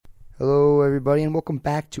Hello, everybody, and welcome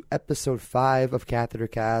back to episode 5 of Catheter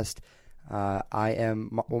Cast.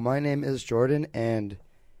 My name is Jordan, and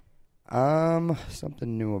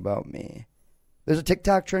something new about me. There's a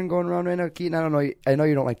TikTok trend going around right now, Keaton. I know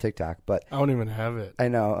you don't like TikTok, but I don't even have it. I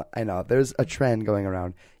know. There's a trend going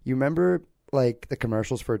around. You remember like the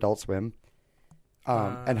commercials for Adult Swim,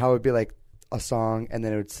 and how it would be like a song, and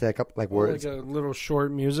then it would stick up like words. Like a little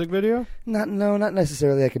short music video? Not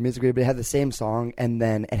necessarily like a music video, but it had the same song, and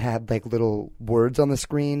then it had like little words on the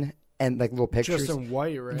screen and like little pictures. Just in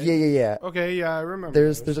white, right? Yeah. Okay, yeah, I remember.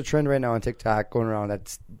 There's a trend right now on TikTok going around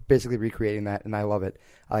that's basically recreating that, and I love it.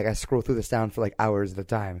 I scroll through this down for like hours at a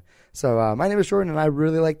time. So my name is Jordan, and I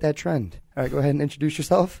really like that trend. All right, go ahead and introduce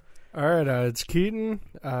yourself. All right, it's Keaton.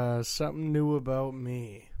 Something new about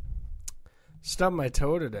me. Stubbed my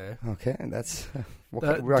toe today. Okay, and that's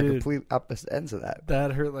we're on complete opposite ends of that.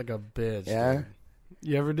 That hurt like a bitch. Yeah. Dude.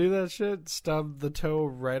 You ever do that shit? Stub the toe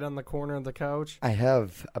right on the corner of the couch? I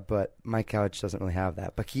have, but my couch doesn't really have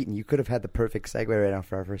that. But Keaton, you could have had the perfect segue right now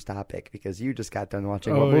for our first topic because you just got done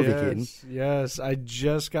watching what movie, Keaton? Yes, I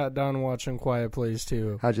just got done watching Quiet Place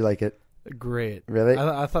 2. How'd you like it? Great. Really?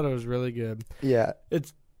 I thought it was really good. Yeah.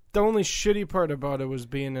 It's the only shitty part about it was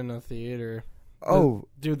being in a theater.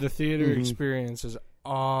 The theater experience is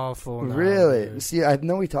awful now, really? Dude. See, I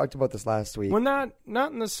know we talked about this last week. Well, not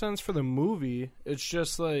in the sense for the movie. It's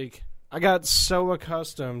just like I got so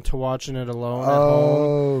accustomed to watching it alone at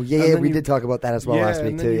home. Yeah, we did talk about that as well last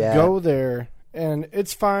week too. Yeah, go there and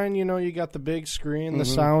it's fine. You know, you got the big screen, the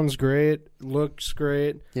sound's great, looks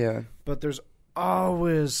great. Yeah, but there's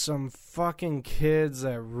always some fucking kids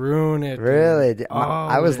that ruin it. Really?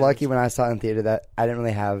 I was lucky when I saw it in theater that I didn't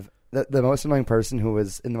really have. The most annoying person who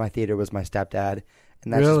was in my theater was my stepdad.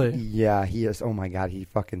 And that's really? Yeah, he is. Oh my God, he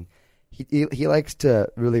likes to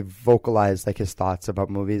really vocalize like his thoughts about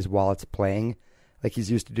movies while it's playing. Like he's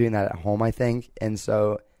used to doing that at home, I think. And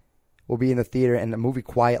so we'll be in the theater and a movie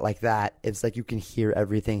quiet like that, it's like you can hear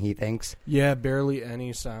everything he thinks. Yeah, barely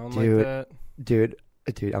any sound like that. Dude,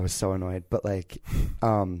 I was so annoyed. But like,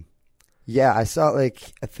 yeah, I saw it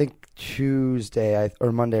like I think Tuesday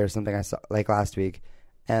or Monday or something. I saw like last week.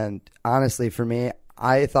 And honestly, for me,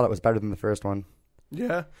 I thought it was better than the first one.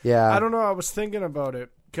 Yeah? Yeah. I don't know. I was thinking about it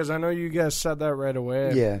because I know you guys said that right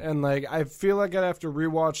away. Yeah. And, like, I feel like I'd have to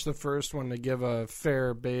rewatch the first one to give a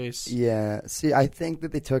fair base. Yeah. See, I think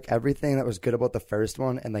that they took everything that was good about the first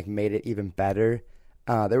one and, like, made it even better.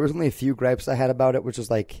 There was only a few gripes I had about it, which was,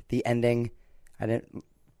 like, the ending. I didn't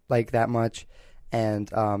like that much. And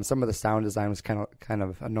some of the sound design was kind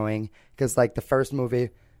of annoying because, like, the first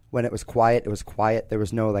movie, when it was quiet, There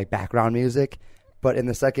was no, like, background music. But in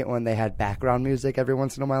the second one, they had background music every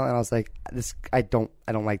once in a while, and I was like, I don't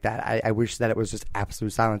like that. I wish that it was just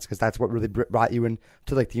absolute silence because that's what really brought you into,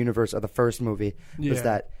 like, the universe of the first movie, was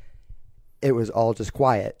that it was all just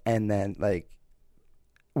quiet. And then, like,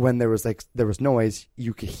 when there was noise,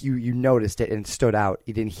 you noticed it and it stood out.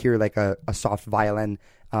 You didn't hear, like, a soft violin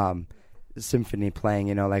symphony playing,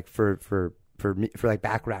 you know, like, for like,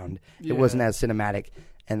 background. Yeah. It wasn't as cinematic.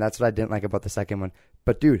 And that's what I didn't like about the second one.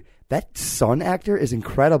 But, dude, that son actor is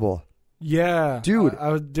incredible. Yeah. Dude.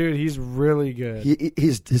 Dude, he's really good.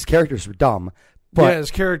 His character's dumb. But his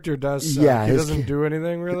character does suck. Yeah, he doesn't do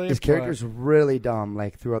anything, really. His character's really dumb,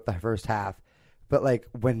 like, throughout the first half. But, like,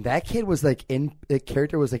 when that kid was, like, the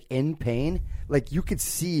character was, like, in pain, like, you could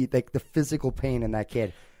see, like, the physical pain in that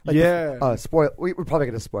kid. Like, yeah. We're probably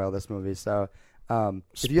going to spoil this movie. So,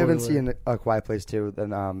 if you haven't seen A Quiet Place 2,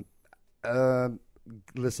 then,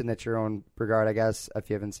 listen at your own regard, I guess. If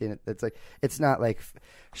you haven't seen it, it's not like,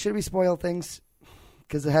 should we spoil things?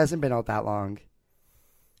 Because it hasn't been out that long.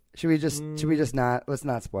 Should we just not? Let's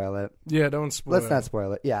not spoil it. Yeah, don't spoil. Let's not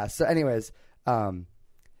spoil it. Yeah. So, anyways, the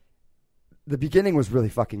beginning was really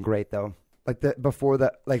fucking great, though. Like before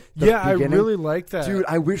the beginning, I really like that, dude.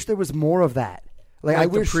 I wish there was more of that. Like I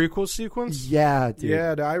wish the prequel sequence. Yeah, dude.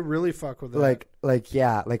 Yeah, I really fuck with that.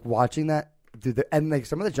 Like watching that. Dude, and like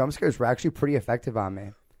some of the jump scares were actually pretty effective on me.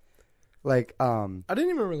 Like, I didn't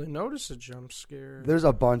even really notice a jump scare. There's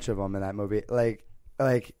a bunch of them in that movie. Like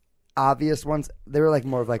obvious ones. They were like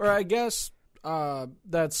more of like. Or I guess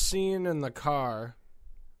that scene in the car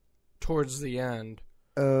towards the end.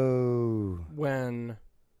 Oh. When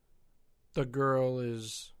the girl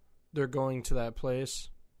they're going to that place.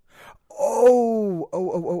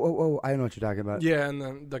 Oh! I know what you're talking about. Yeah, and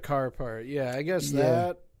then the car part. Yeah, I guess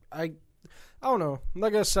that I don't know.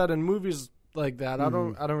 Like I said, in movies like that, I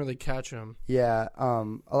don't really catch them. Yeah, a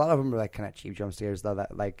lot of them are like kind of cheap jump scares though.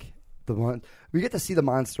 That like the one we get to see the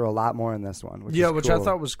monster a lot more in this one. Which which cool. I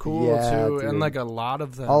thought was cool too, dude. And like a lot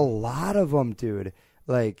of them. A lot of them, dude.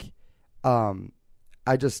 Like,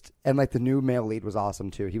 and like the new male lead was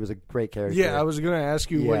awesome too. He was a great character. Yeah, I was gonna ask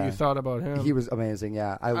you what you thought about him. He was amazing.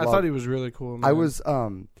 Yeah, I thought he was really cool. Man. I was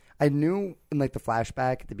I knew in like the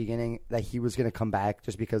flashback at the beginning that he was gonna come back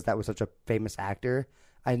just because that was such a famous actor.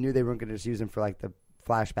 I knew they weren't gonna just use him for like the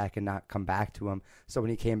flashback and not come back to him. So when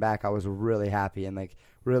he came back, I was really happy and like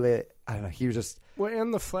really, I don't know. He was just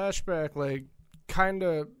in the flashback, like kind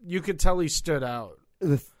of you could tell he stood out.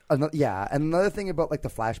 Yeah, and another thing about like the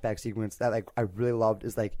flashback sequence that like I really loved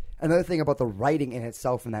is like another thing about the writing in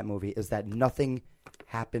itself in that movie is that nothing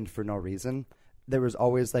happened for no reason. There was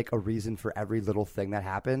always like a reason for every little thing that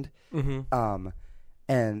happened. Mm-hmm.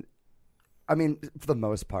 And I mean, for the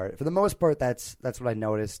most part, that's what I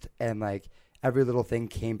noticed, and like every little thing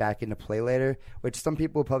came back into play later, which some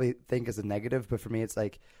people probably think is a negative, but for me, it's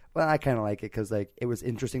like, well, I kind of like it because like it was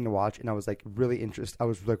interesting to watch, and I was like really interested. I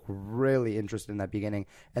was like really interested in that beginning,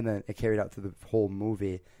 and then it carried out through the whole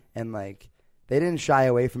movie, and like they didn't shy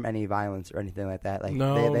away from any violence or anything like that. Like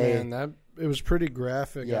man, it was pretty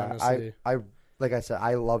graphic. Yeah, honestly. I like I said,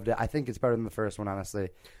 I loved it. I think it's better than the first one, honestly.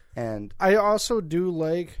 And I also do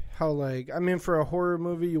like how like I mean, for a horror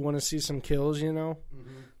movie, you want to see some kills, you know.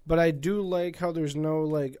 Mm-hmm. But I do like how there's no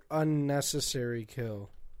like unnecessary kill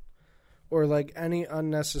or like any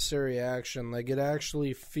unnecessary action. Like it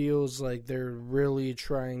actually feels like they're really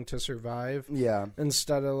trying to survive. Yeah.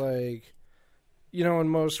 Instead of like, you know, in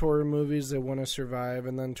most horror movies they want to survive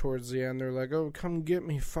and then towards the end they're like, "Oh, come get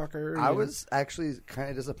me, fucker." I was actually kind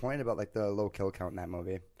of disappointed about like the low kill count in that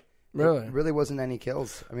movie. Really? It really wasn't any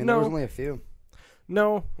kills. I mean, there was only a few.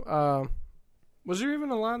 No. Was there even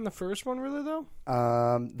a lot in the first one, really, though?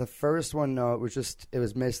 The first one, no. It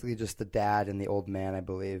was basically just the dad and the old man, I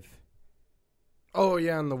believe. Oh,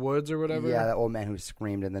 yeah, in the woods or whatever? Yeah, that old man who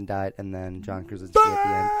screamed and then died, and then John Krasinski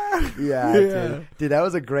at the end. Yeah. Dude, that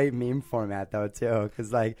was a great meme format, though, too,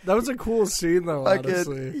 because, like... That was a cool scene, though, like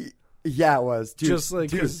honestly. Yeah, it was. Dude, just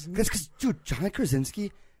like... Dude, John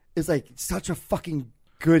Krasinski is, like, such a fucking...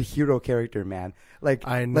 good hero character, man. Like,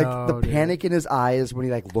 I know, like the panic in his eyes when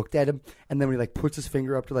he like looked at him, and then when he like puts his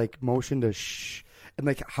finger up to like motion to shh, and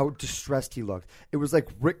like how distressed he looked. It was like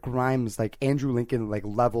Rick Grimes, like Andrew Lincoln, like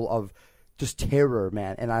level of just terror,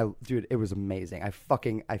 man. And dude, it was amazing. I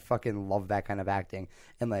fucking love that kind of acting.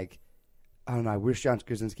 And like, I don't know. I wish John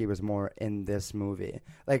Krasinski was more in this movie.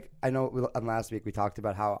 Like, I know last week we talked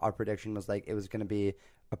about how our prediction was like it was going to be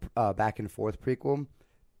a back and forth prequel.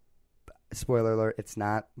 Spoiler alert, it's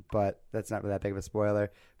not, but that's not really that big of a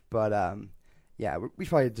spoiler. But, yeah, we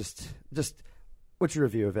probably just what's your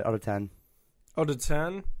review of it out of 10? Out of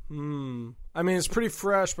 10? I mean, it's pretty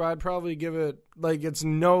fresh, but I'd probably give it, like, it's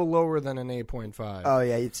no lower than an 8.5. Oh,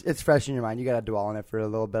 yeah, it's fresh in your mind. You got to dwell on it for a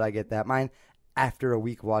little bit. I get that. Mine, after a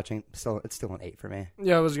week watching, it's still an 8 for me.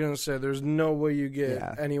 Yeah, I was going to say, there's no way you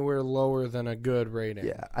get anywhere lower than a good rating.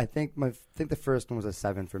 Yeah, I think the first one was a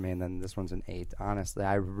 7 for me, and then this one's an 8. Honestly,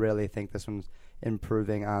 I really think this one's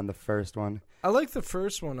improving on the first one. I like the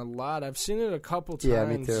first one a lot. I've seen it a couple times. Yeah,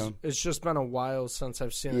 me too. It's just been a while since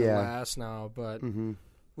I've seen it last now, but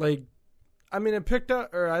like, I mean, it picked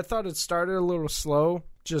up, or I thought it started a little slow,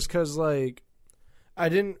 just because like. I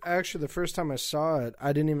didn't actually. The first time I saw it,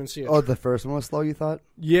 I didn't even see it. Oh, the first one was slow, you thought?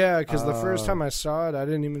 Yeah, because the first time I saw it, I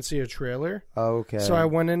didn't even see a trailer. Okay. So I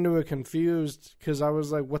went into it confused because I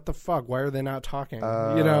was like, "What the fuck? Why are they not talking?"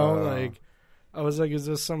 You know, like I was like, "Is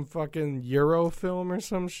this some fucking Euro film or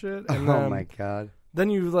some shit?" And oh my god! Then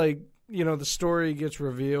you like, you know, the story gets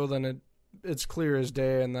revealed and it's clear as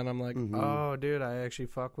day, and then I'm like, "Oh, dude, I actually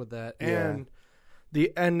fuck with that." Yeah. And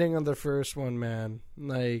the ending of the first one, man,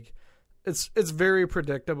 like. It's very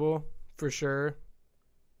predictable for sure.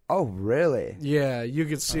 Oh, really? Yeah, you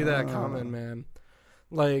could see that coming, man.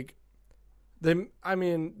 Like, they're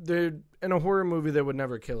in a horror movie they would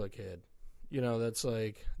never kill a kid. You know, that's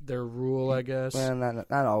like their rule, I guess. Well,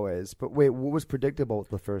 not always. But wait, what was predictable with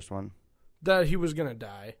the first one? That he was gonna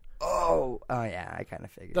die. Oh yeah, I kind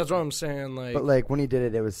of figured. That's what I'm saying. Like, but like when he did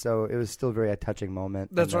it, it was still very a touching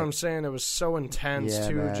moment. That's what I'm saying. It was so intense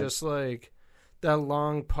too. Man. Just like. That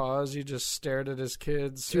long pause, he just stared at his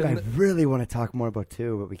kids. Dude, I really want to talk more about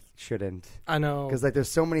 2, but we shouldn't. I know. Because like, there's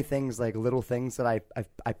so many things, like little things that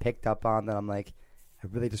I picked up on that I'm like, I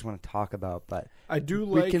really just want to talk about. But I do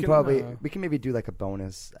like. We can maybe do like a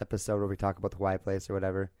bonus episode where we talk about the Quiet Place or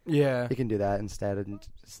whatever. Yeah, we can do that instead, and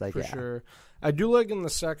just like for sure. I do like in the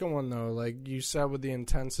second one though, like you said with the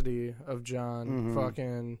intensity of John,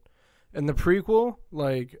 fucking, in the prequel,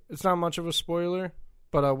 like it's not much of a spoiler.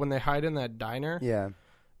 But when they hide in that diner,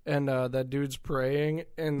 and that dude's praying,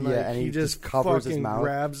 and like and he just covers fucking his mouth.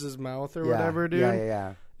 grabs his mouth or whatever, dude.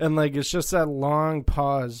 Yeah. And, like, it's just that long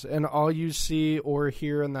pause. And all you see or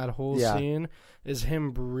hear in that whole scene is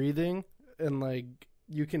him breathing. And, like,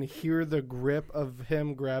 you can hear the grip of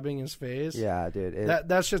him grabbing his face. Yeah, dude.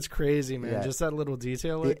 That shit's crazy, man. Yeah. Just that little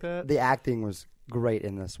detail like that. The acting was great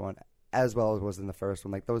in this one, as well as was in the first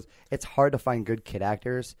one. Like, it's hard to find good kid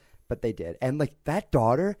actors, but they did. And, like, that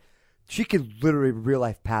daughter, she could literally real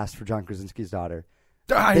life pass for John Krasinski's daughter.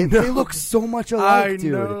 They look so much alike,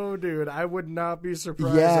 dude. I know, dude. I would not be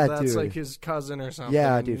surprised if that's like his cousin or something.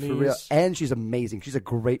 Yeah, dude, for real. And she's amazing. She's a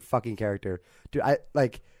great fucking character. Dude,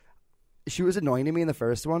 she was annoying to me in the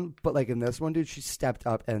first one, but like in this one, dude, she stepped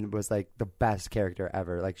up and was like the best character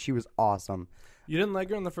ever. Like, she was awesome. You didn't like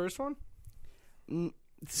her in the first one?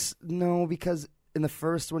 No, because in the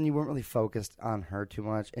first one, you weren't really focused on her too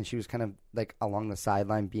much, and she was kind of like along the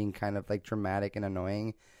sideline being kind of like dramatic and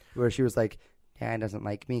annoying, where she was like, Dad doesn't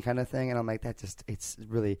like me kind of thing, and I'm like, it's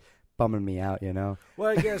really bumming me out, you know? Well,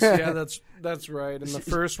 I guess, yeah, that's right. In the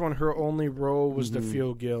first one, her only role was to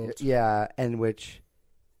feel guilt. Yeah, and which,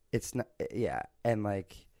 it's not, yeah, and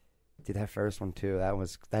like, dude, that first one too,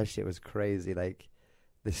 that shit was crazy, like,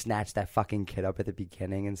 they snatched that fucking kid up at the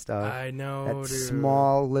beginning and stuff. I know, that dude.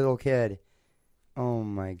 Small little kid. Oh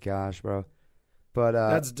my gosh, bro. But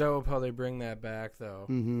that's dope how they bring that back, though.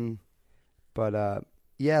 Mm-hmm. But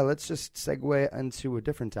yeah, let's just segue into a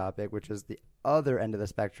different topic, which is the other end of the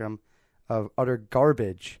spectrum of utter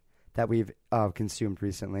garbage that we've consumed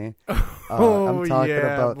recently. I'm talking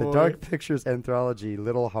about the Dark Pictures anthology,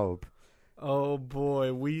 Little Hope. Oh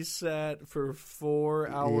boy, we sat for 4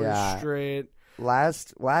 hours straight.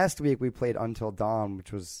 Last week we played Until Dawn,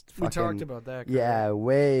 which was fucking, we talked about that. Correct? Yeah,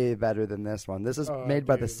 way better than this one. This is made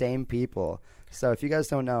by the same people. So if you guys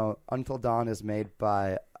don't know, Until Dawn is made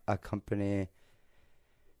by a company.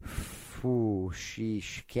 Ooh,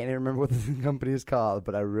 sheesh. Can't even remember what the company is called,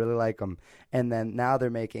 but I really like them. And then now they're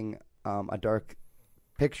making a Dark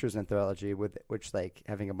Pictures anthology, which like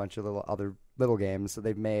having a bunch of other little games. So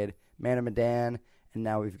they've made Man of Medan, and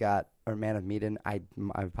now we've got, or Man of Medan. I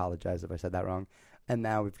apologize if I said that wrong. And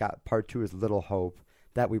now we've got part 2 is Little Hope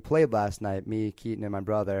that we played last night, me, Keaton, and my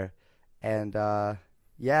brother. And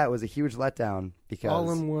yeah, it was a huge letdown because all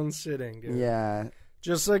in one sitting, dude. Yeah.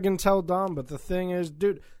 Just like Until Dawn, but the thing is,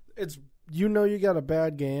 dude, it's you got a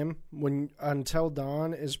bad game when Until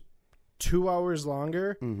Dawn is 2 hours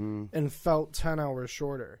longer and felt 10 hours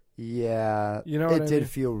shorter. Yeah, you know what I mean? It did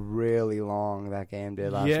feel really long, that game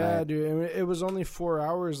did last night. Yeah, dude, it was only 4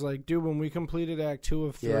 hours. Like, dude, when we completed Act 2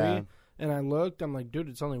 of 3, and I looked, I'm like, dude,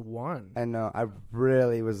 it's only 1. I know. I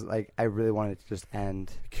really wanted it to just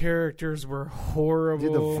end. Characters were horrible.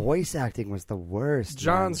 Dude, the voice acting was the worst.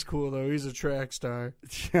 John's cool though. He's a track star.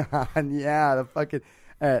 John, yeah, the fucking.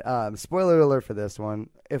 All right, spoiler alert for this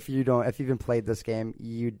one. If you even played this game,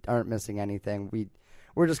 you aren't missing anything.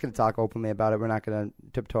 We're just gonna talk openly about it. We're not gonna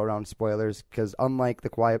tiptoe around spoilers because unlike A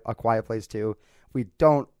Quiet Place 2, we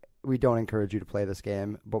don't encourage you to play this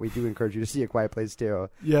game, but we do encourage you to see A Quiet Place 2.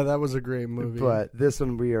 Yeah, that was a great movie. But this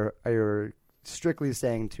one we are strictly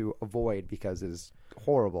saying to avoid because it is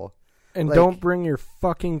horrible. And don't bring your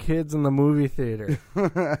fucking kids in the movie theater.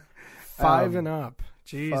 5 and up.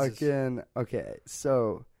 Jesus. Fucking, okay,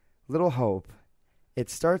 so Little Hope. It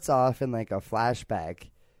starts off in like a flashback,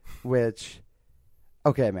 which,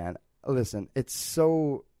 okay, man, listen, it's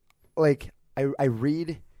so, like, I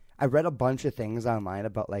read a bunch of things online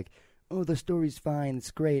about like, oh, the story's fine,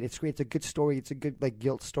 it's great, it's a good story, it's a good like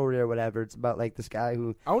guilt story or whatever. It's about like this guy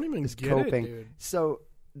who I don't even is get coping. It, dude. So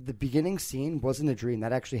the beginning scene wasn't a dream;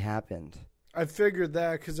 that actually happened. I figured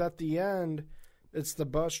that because at the end, it's the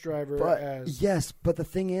bus driver yes, but the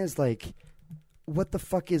thing is, like, what the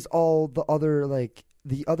fuck is all the other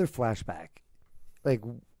flashback, like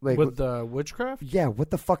with the witchcraft? Yeah, what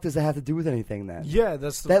the fuck does that have to do with anything then? Yeah,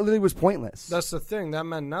 that literally was pointless. That's the thing. That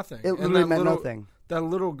meant nothing. It literally meant nothing. That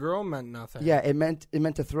little girl meant nothing. Yeah, it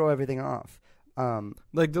meant to throw everything off.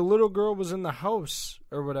 Like the little girl was in the house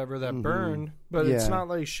or whatever that burned, but it's not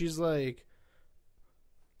like she's like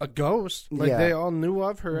a ghost. Like they all knew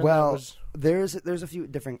of her. And well, there's a few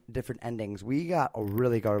different endings. We got a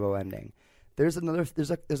really garbo ending. There's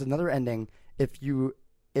another ending.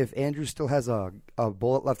 If Andrew still has a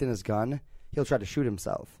bullet left in his gun, he'll try to shoot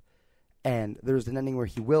himself. And there's an ending where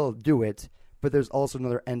he will do it, but there's also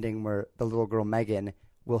another ending where the little girl Megan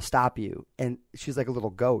will stop you, and she's like a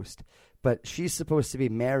little ghost. But she's supposed to be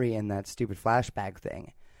Mary in that stupid flashback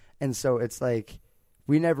thing. And so it's like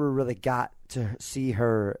we never really got to see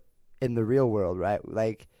her in the real world, right?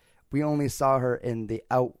 Like we only saw her in the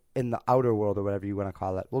in the outer world or whatever you want to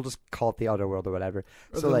call it. We'll just call it the outer world or whatever.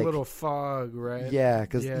 Or so the like little fog, right? Yeah,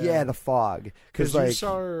 because the fog. Because like,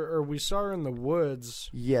 we saw her in the woods.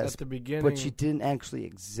 Yes, at the beginning, but she didn't actually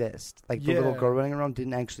exist. Like the little girl running around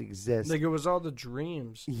didn't actually exist. Like it was all the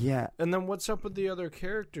dreams. Yeah. And then what's up with the other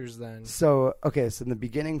characters then? So in the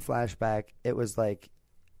beginning flashback, it was like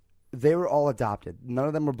they were all adopted. None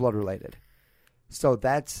of them were blood related. So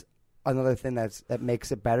that's another thing that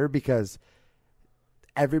makes it better because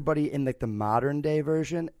everybody in like the modern day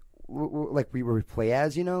version, like we were play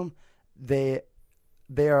as, they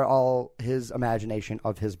are all his imagination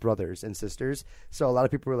of his brothers and sisters. So a lot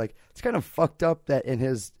of people were like, it's kind of fucked up that in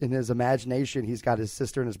his imagination he's got his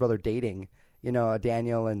sister and his brother dating,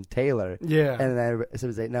 Daniel and Taylor. Yeah. And then it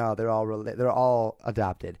was like, no, they're all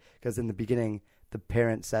adopted because in the beginning the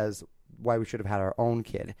parent says why we should have had our own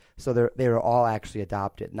kid. So they were all actually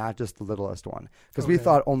adopted, not just the littlest one, because we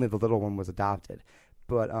thought only the little one was adopted.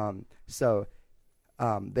 But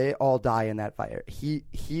they all die in that fire. He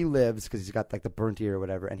lives because he's got like the burnt ear or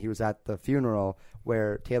whatever, and he was at the funeral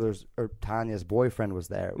where Tanya's boyfriend was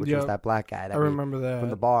there, which was that black guy. I remember that from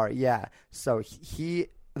the bar. Yeah. So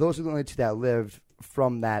those are the only two that lived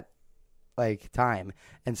from that like time,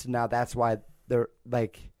 and so now that's why they're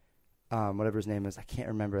like. Whatever his name is, I can't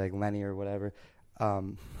remember, like Lenny or whatever.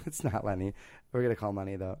 It's not Lenny. We're gonna call him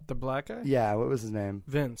Lenny though. The black guy? Yeah. What was his name?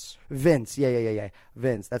 Vince. Yeah.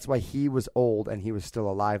 Vince. That's why he was old and he was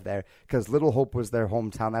still alive there because Little Hope was their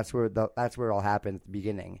hometown. That's where it all happened at the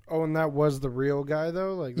beginning. Oh, and that was the real guy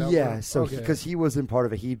though, like that. Yeah. So because he wasn't part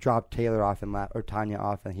of it, he dropped Taylor off or Tanya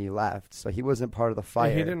off, and he left. So he wasn't part of the fire.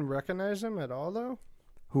 And he didn't recognize him at all though.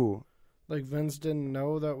 Who? Like Vince didn't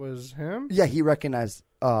know that was him. Yeah, he recognized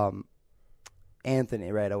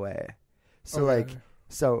Anthony right away. So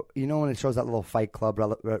when it shows that little Fight Club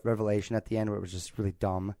revelation at the end where it was just really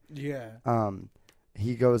dumb. Yeah.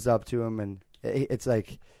 He goes up to him and it's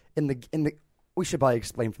like in the we should probably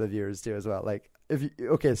explain for the viewers too as well. Like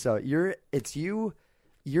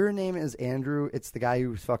your name is Andrew. It's the guy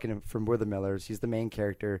who's fucking from We're the Millers. He's the main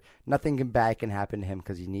character. Nothing bad can happen to him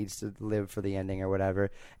because he needs to live for the ending or whatever.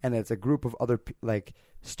 And it's a group of other like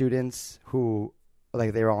students who.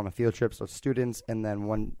 Like they were all on a field trip, so students and then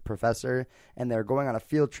one professor, and they're going on a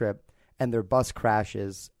field trip, and their bus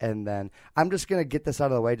crashes. And then I'm just gonna get this out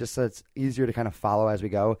of the way, just so it's easier to kind of follow as we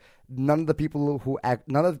go. None of the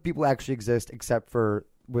people actually exist except for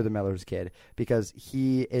We're the Miller's kid, because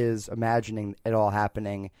he is imagining it all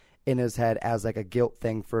happening in his head as like a guilt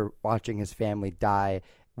thing for watching his family die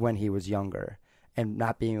when he was younger and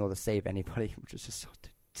not being able to save anybody, which is just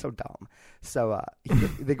so dumb. So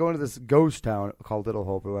they go into this ghost town called Little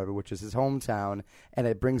Hope or whatever, which is his hometown, and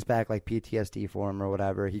it brings back like PTSD for him or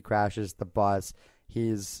whatever. He crashes the bus.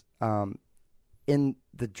 He's in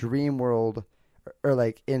the dream world, or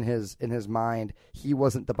like in his mind, he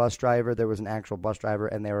wasn't the bus driver. There was an actual bus driver,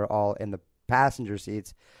 and they were all in the passenger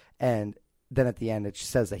seats. And then at the end, it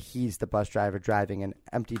says that he's the bus driver driving an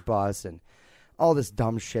empty bus and all this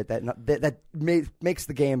dumb shit that makes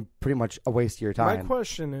the game pretty much a waste of your time. My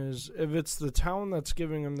question is, if it's the town that's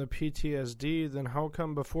giving him the PTSD, then how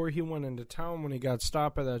come before he went into town when he got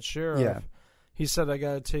stopped by that sheriff, he said, I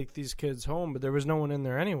got to take these kids home, but there was no one in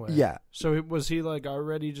there anyway? Yeah. So was he like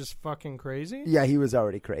already just fucking crazy? Yeah, he was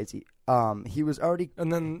already crazy. He was already...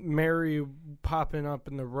 And then Mary popping up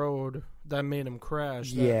in the road, that made him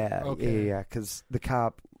crash. Yeah, because the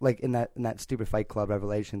cop, like in that stupid Fight Club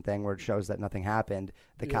revelation thing where it shows that nothing happened,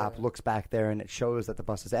 the cop looks back there and it shows that the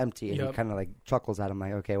bus is empty, and he kind of like chuckles at him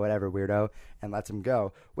like, okay, whatever, weirdo, and lets him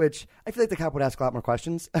go. Which I feel like the cop would ask a lot more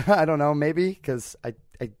questions. I don't know, maybe, because I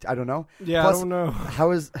don't know. Yeah, plus, I don't know.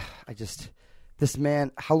 This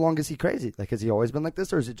man, how long is he crazy? Like, has he always been like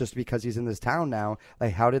this, or is it just because he's in this town now?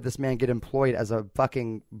 Like, how did this man get employed as a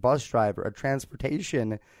fucking bus driver, a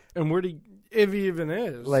transportation? And if he even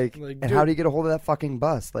is. And how do you get a hold of that fucking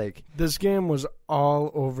bus? Like, this game was all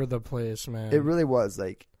over the place, man. It really was.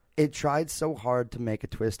 Like, it tried so hard to make a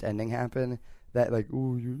twist ending happen that, like,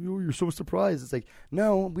 oh, you're so surprised. It's like,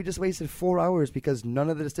 no, we just wasted 4 hours because none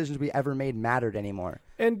of the decisions we ever made mattered anymore.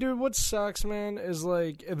 And, dude, what sucks, man, is,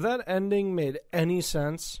 like, if that ending made any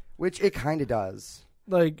sense. Which it kind of does.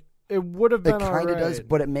 Like, it would have been all right. It kind of does,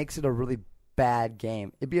 but it makes it a really bad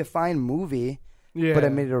game. It'd be a fine movie, yeah, but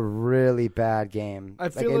it made it a really bad game. I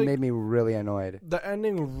feel like it made me really annoyed. The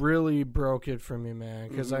ending really broke it for me, man.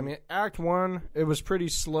 Because, I mean, Act 1, it was pretty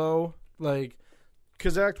slow. Like...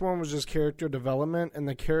 Because Act 1 was just character development, and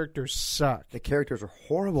the characters sucked. The characters are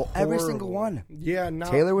horrible. Every single one. Yeah.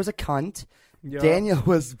 Taylor was a cunt. Yep. Daniel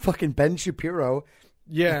was fucking Ben Shapiro.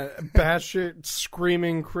 Yeah, batshit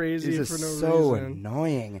screaming crazy He's for no so reason.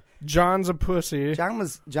 annoying. John's a pussy. John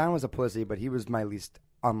was a pussy, but he was my least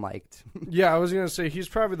unliked. Yeah, I was gonna say he's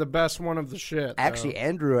probably the best one of the shit. Actually,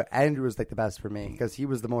 Andrew was like the best for me because he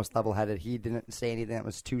was the most level-headed. He didn't say anything that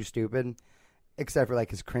was too stupid, except for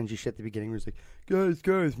like his cringy shit at the beginning. Where he's like,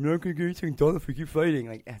 "Guys, we're not gonna get anything done if we keep fighting."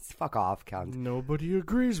 Like, fuck off, cunt. Nobody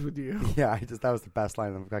agrees with you. Yeah, that was the best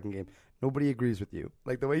line of the fucking game. Nobody agrees with you.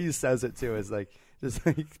 Like the way he says it too is like just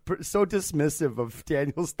like so dismissive of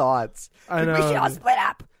Daniel's thoughts. I know. We should all split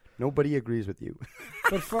up. Nobody agrees with you.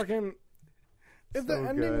 But fucking, if the So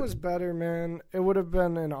ending good. was better, man, it would have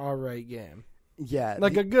been an alright game. Yeah,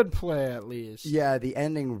 Like a good play at least. yeah. The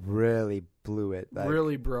ending really blew it. Like,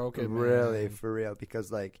 Really broke it, really man. for real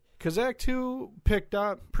because like Because Act 2 picked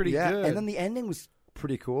up pretty good. and then the ending was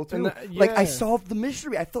pretty cool too. And Like I yeah. solved the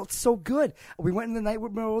mystery. I felt so good. We went in the night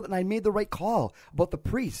world and I made the right call about the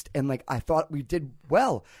priest, and like I thought we did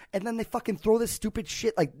well. And then they fucking throw this stupid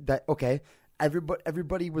shit like that. Okay,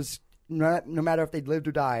 everybody was no matter if they lived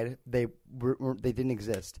or died, they didn't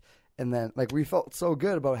exist. And then like we felt so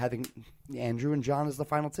good about having Andrew and John as the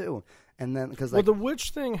final two. And then because like well, the witch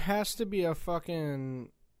thing has to be a fucking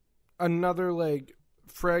another like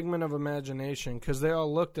fragment of imagination because they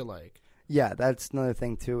all looked alike. yeah, that's another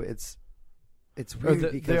thing too. It's Or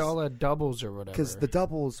weird because they all had doubles or whatever. because the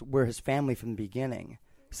doubles were his family from the beginning.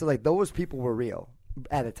 So like those people were real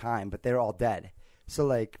at a time, but they're all dead. So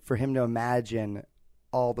like for him to imagine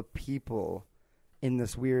all the people in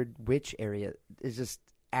this weird witch area is just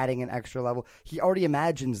adding an extra level. He already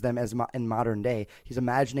imagines them as in modern day. He's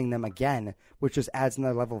imagining them again, which just adds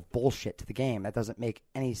another level of bullshit to the game. That doesn't make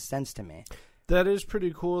any sense to me. That is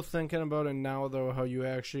pretty cool thinking about it now, though, how you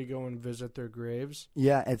actually go and visit their graves.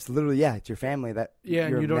 Yeah, it's literally it's your family that Yeah,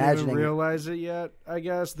 you're and you don't imagining. even realize it yet, I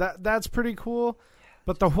guess. That's pretty cool.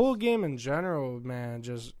 But the whole game in general, man,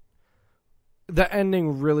 just the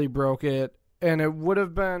ending really broke it. And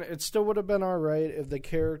it still would have been all right if the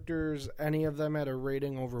characters, any of them, had a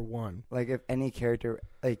rating over 1. Like if any character,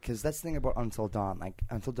 like because that's the thing about Until Dawn. Like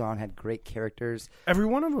Until Dawn had great characters. Every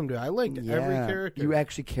one of them did. I liked every character. You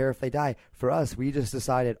actually care if they die. For us, we just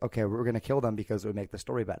decided, okay, we're going to kill them because it would make the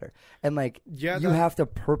story better. And, like, Yeah, you have to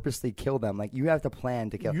purposely kill them. Like, you have to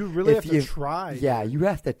plan to kill. You really If have to try. Yeah, you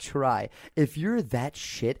have to try. If you're that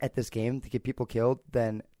shit at this game to get people killed,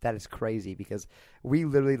 then that is crazy because we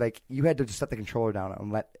literally, like, you had to just set the controller down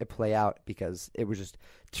and let it play out because it was just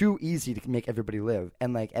too easy to make everybody live.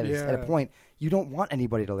 And, like, at a point, you don't want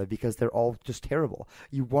anybody to live because they're all just terrible.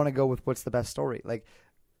 You want to go with what's the best story. Like,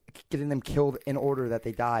 getting them killed in order that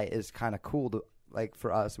they die is kind of cool to, like,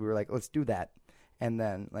 for us. We were like, let's do that. And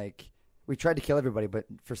then, like, we tried to kill everybody, but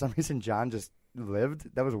for some reason John just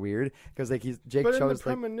lived. That was weird because, like, Jake but in chose, the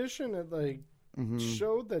like, premonition, it, like, mhm.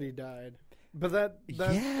 showed that he died. But that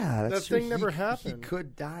that's true. thing never He happened.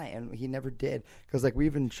 could die, and he never did. Because, like, we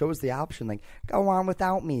even chose the option, like, go on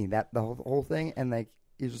without me, the whole thing. And, like,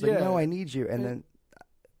 he's just like, no, I need you. And then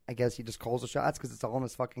I guess he just calls the shots because it's all in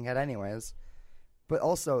his fucking head anyways. But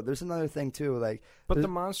also, there's another thing, too. Like, But the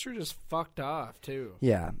monster just fucked off, too.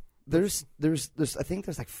 yeah. There's I think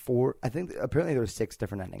there's like 4. I think apparently there's 6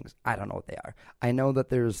 different endings. I don't know what they are. I know that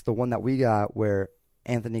there's the one that we got where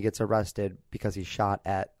Anthony gets arrested because he shot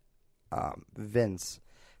at Vince.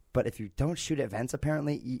 But if you don't shoot at Vince,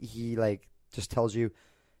 apparently he like just tells you,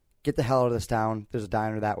 get the hell out of this town. There's a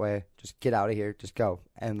diner that way. Just get out of here. Just go.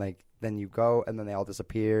 And like then you go, and then they all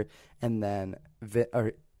disappear. And then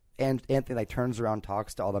Anthony like turns around,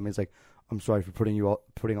 talks to all of them. He's like, I'm sorry for putting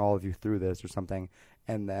all of you through this or something.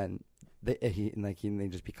 And then he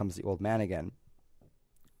just becomes the old man again.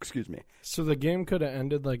 Excuse me. So the game could have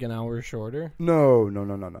ended like an hour shorter? No.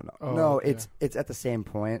 Oh, No, okay. it's at the same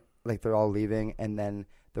point. Like they're all leaving, and then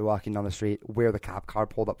they're walking down the street where the cop car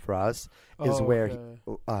pulled up for us is where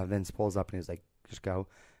Vince pulls up and he's like, "Just go.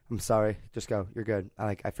 I'm sorry. Just go. You're good.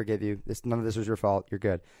 I forgive you. None of this was your fault. You're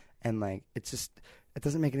good." And like it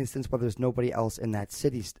doesn't make any sense. But there's nobody else in that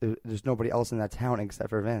city. There's nobody else in that town except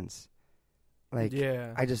for Vince. Like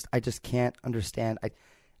I just can't understand.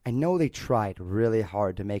 I know they tried really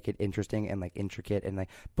hard to make it interesting and like intricate and like,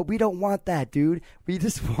 but we don't want that, dude. We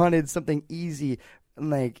just wanted something easy. And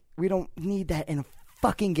like, we don't need that in a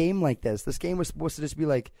fucking game like this. This game was supposed to just be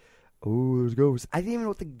like, oh, there's ghosts. I didn't even know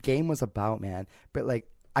what the game was about, man. But like,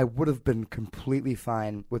 I would have been completely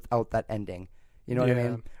fine without that ending. You know what I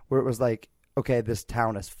mean? Where it was like, okay, this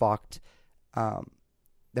town is fucked.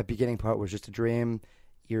 That beginning part was just a dream.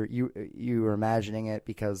 You were imagining it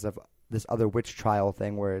because of this other witch trial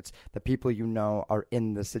thing where it's the people you know are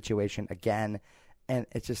in the situation again, and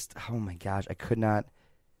it's just, oh my gosh, I could not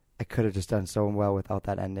I could have just done so well without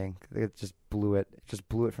that ending. It just blew it. It just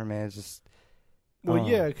blew it for me. It's just. Well,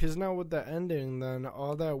 yeah, because now with the ending, then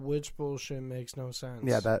all that witch bullshit makes no sense.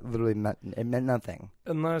 Yeah, that literally meant nothing.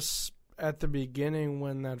 Unless at the beginning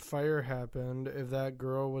when that fire happened, if that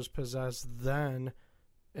girl was possessed then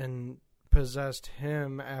and possessed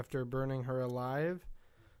him after burning her alive,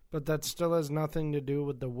 but that still has nothing to do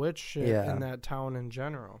with the witch shit in that town in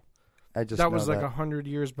general. That was like 100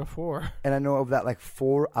 years before. And I know of that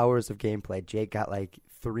 4 hours of gameplay, Jake got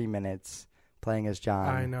 3 minutes playing as John.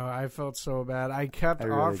 I know. I felt so bad. I kept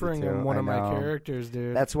offering him one of my characters,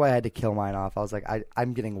 dude. That's why I had to kill mine off. I was like,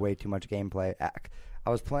 I'm getting way too much gameplay. I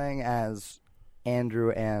was playing as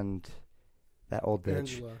Andrew and that old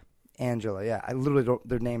bitch. Angela, yeah. I literally don't,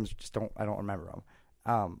 their names just don't, I don't remember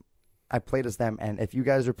them. I played as them, and if you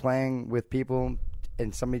guys are playing with people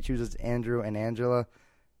and somebody chooses Andrew and Angela,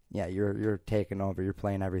 yeah, you're taking over. You're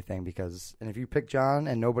playing everything and if you pick John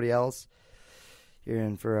and nobody else, you're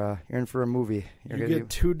in for a movie. You get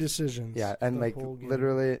 2 decisions. Yeah, and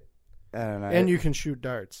literally, I don't know. And you can shoot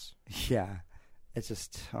darts. Yeah, it's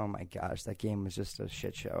just, oh my gosh, that game was just a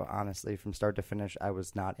shit show. Honestly, from start to finish, I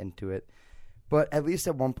was not into it. But at least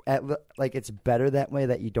it's better that way,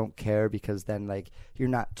 that you don't care, because then you're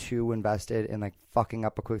not too invested in fucking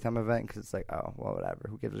up a quick time event, because it's oh well, whatever,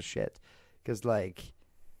 who gives a shit? Because like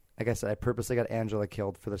I said, I purposely got Angela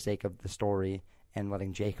killed for the sake of the story and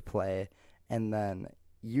letting Jake play. And then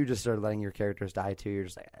you just started letting your characters die too. You're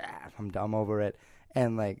just I'm dumb over it.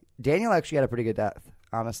 And Daniel actually had a pretty good death,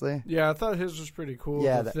 honestly. Yeah, I thought his was pretty cool.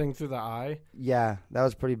 Yeah, the thing through the eye. Yeah, that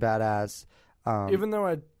was pretty badass. Even though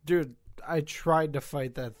I tried to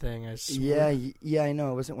fight that thing. I swear. Yeah, I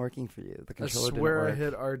know it wasn't working for you. The controller didn't I work.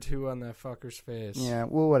 hit R2 on that fucker's face. Yeah,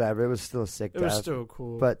 well, whatever. It was still a sick death. It was still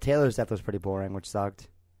cool. But Taylor's death was pretty boring, which sucked.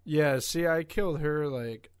 Yeah, see, I killed her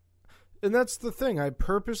and that's the thing. I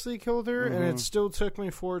purposely killed her, and it still took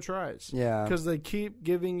me 4 tries. Yeah. Because they keep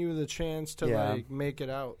giving you the chance to, make it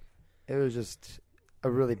out. It was just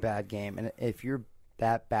a really bad game. And if you're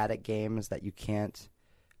that bad at games that you can't,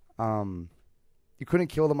 you couldn't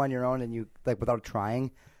kill them on your own and you, without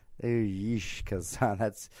trying, yeesh, because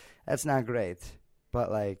that's not great.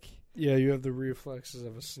 But, yeah, you have the reflexes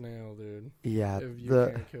of a snail, dude. Yeah. If you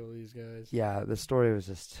can't kill these guys. Yeah, the story was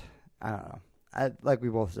just, I don't know. Like we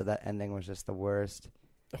both said, that ending was just the worst.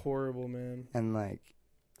 Horrible, man. And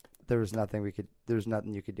there was nothing you could do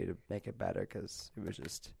to make it better, because it was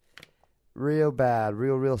just real bad,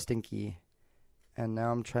 real stinky. And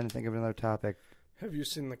now I'm trying to think of another topic. Have you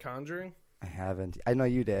seen The Conjuring? I haven't. I know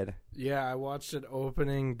you did. Yeah, I watched it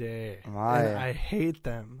opening day. Why? And I hate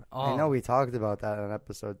them all. I know we talked about that on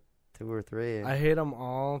episode 2 or 3. I hate them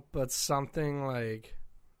all, but something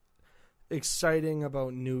exciting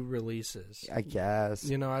about new releases. I guess.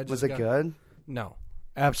 Was it good? No,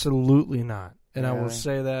 absolutely not. And I will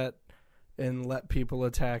say that and let people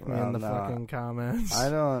attack me in the fucking comments. I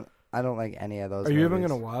don't like any of those. Are you even going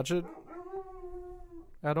to watch it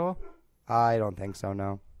at all? I don't think so,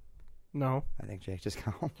 no. No. I think Jake just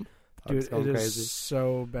got home. Dude, it is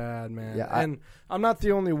so bad, man. Yeah, and I'm not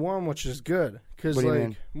the only one, which is good. Because,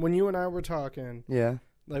 when you and I were talking... Yeah.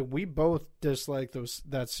 We both dislike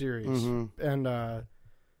that series, and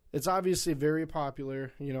it's obviously very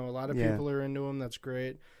popular. A lot of people are into them. That's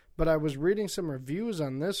great. But I was reading some reviews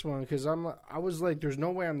on this one because I was like, "There's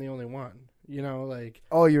no way I'm the only one."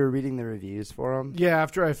 Oh, you were reading the reviews for them? Yeah,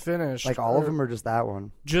 after I finished, all of them, or just that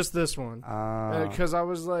one? Just this one. Because I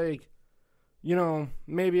was like,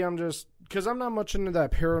 maybe I'm just. Because I'm not much into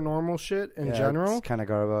that paranormal shit in general. It's kind of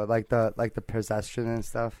garbage, like the possession and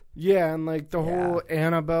stuff. Yeah, and the whole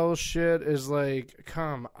Annabelle shit is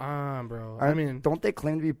come on, bro. Don't they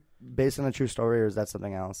claim to be based on a true story, or is that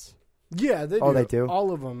something else? Yeah, they do. Oh, they do?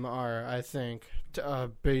 All of them are, I think,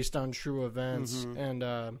 based on true events.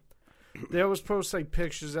 And they always post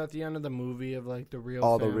pictures at the end of the movie of the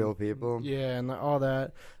real the real people. Yeah, and all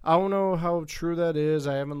that. I don't know how true that is.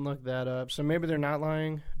 I haven't looked that up, so maybe they're not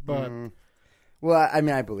lying. But well,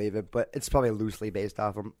 I believe it, but it's probably loosely based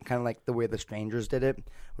off of kind of like the way The Strangers did it,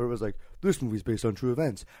 where it was this movie's based on true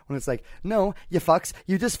events. When it's no, you fucks,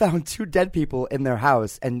 you just found 2 dead people in their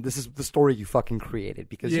house, and this is the story you fucking created,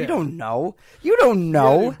 because you don't know. You don't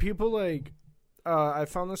know. Yeah, dude, people I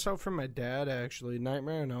found this out from my dad, actually.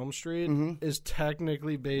 Nightmare on Elm Street is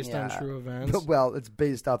technically based on true events. Well, it's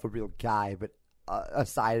based off a real guy, but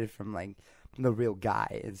aside from the real guy,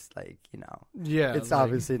 it's yeah, it's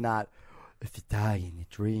obviously not. If you die in your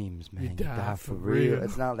dreams, man, you die for real.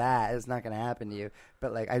 It's not that. It's not gonna happen to you.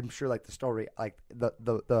 But I'm sure the story,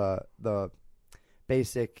 the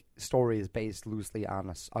basic story is based loosely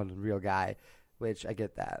on a real guy. which I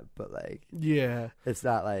get that, but like, Yeah. it's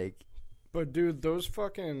not like. But dude, those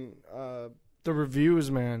fucking the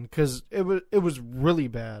reviews, man, because it was really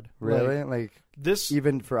bad. Really? Like this,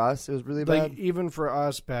 even for us, it was really like bad. even for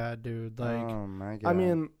us, bad, dude. Like, oh my god. I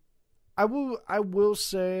mean, I will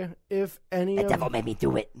say if any the of devil made me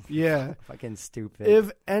do it. yeah. Fucking stupid.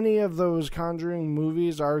 If any of those Conjuring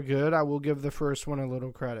movies are good, I will give the first one a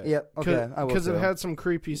little credit. Yep. Okay. I will Because it too. had some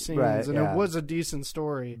creepy scenes Right, and yeah. it was a decent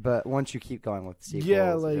story. But once you keep going with sequels,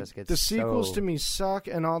 Yeah, it like just gets the sequels so... to me suck,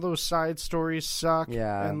 and all those side stories suck.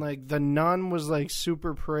 Yeah. And like The Nun was like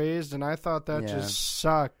super praised, and I thought that Yeah. just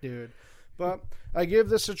sucked, dude. But I give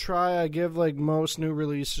this a try. I give like most new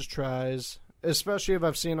releases tries, especially if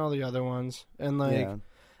I've seen all the other ones. And like Yeah.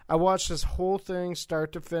 I watched this whole thing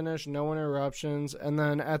start to finish, no interruptions, and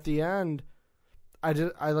then at the end,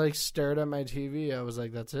 I like stared at my TV. I was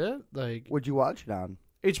like, "That's it." Like Would you watch it on?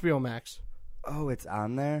 HBO Max. Oh, it's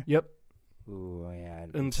on there. Yep. Ooh, yeah.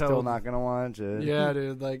 I'm Until- still not gonna watch it. Yeah,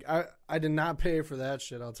 dude. Like I did not pay for that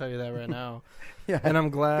shit. I'll tell you that right now. Yeah. And I'm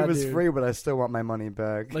glad it was dude. free, but I still want my money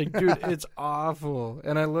back. Like, dude, it's awful.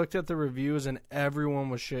 And I looked at the reviews, and everyone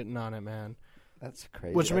was shitting on it, man. That's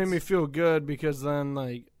crazy. Which made That's- me feel good because then,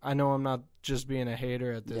 like, I know I'm not just being a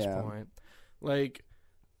hater at this Yeah. point. Like,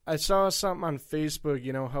 I saw something on Facebook,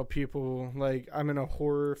 you know, how people, like, I'm in a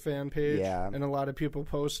horror fan page, Yeah. and a lot of people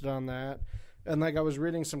posted on that. And, like, I was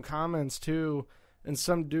reading some comments, too, and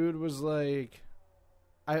some dude was like,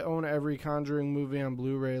 I own every Conjuring movie on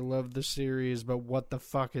Blu-ray, love the series, but what the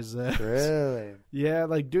fuck is this? Really? Yeah,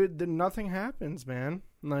 like, dude, nothing happens, man.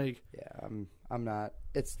 Like, Yeah. I'm not.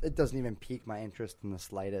 It doesn't even pique my interest in the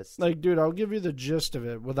slightest. dude, I'll give you the gist of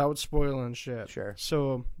it without spoiling shit. Sure.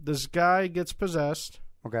 So this guy gets possessed,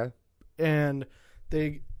 Okay. and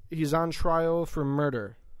he's on trial for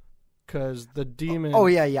murder because the demon. Oh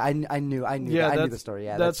yeah, yeah. I knew. Yeah, I knew that's- the story.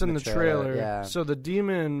 Yeah, that's in the trailer. Yeah. So the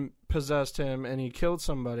demon possessed him, and he killed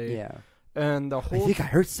somebody. Yeah. And the I whole think I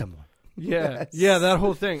hurt someone. yeah, Yes. yeah, that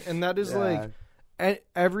whole thing, and that is Yeah. like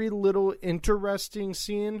every little interesting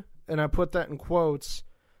scene, and I put that in quotes,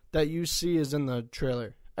 that you see is in the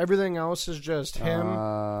trailer. Everything else is just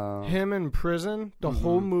him in prison. The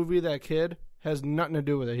whole movie, that kid has nothing to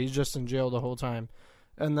do with it. He's just in jail the whole time.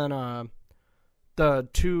 And then the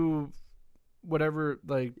two, whatever,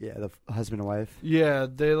 like, Yeah, the husband and wife. yeah,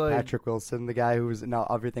 they like, Patrick Wilson, the guy who's now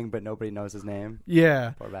everything, but nobody knows his name.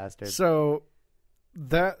 yeah. Poor bastard. So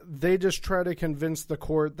that they just try to convince the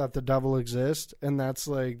court that the devil exists, and that's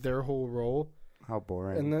like their whole role How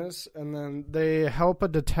boring. in this. And then they help a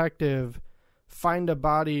detective find a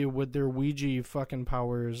body with their Ouija fucking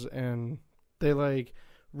powers, and they like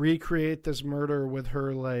recreate this murder with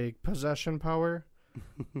her like possession power.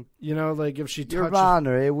 You know, like if she Your touches,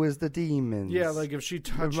 Honor, it was the demons. yeah, like if she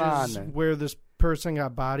touches Honor. where this person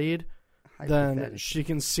got bodied, then Hypothetically. she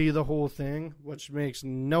can see the whole thing, which makes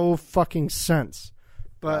no fucking sense.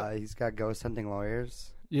 But he's got ghost hunting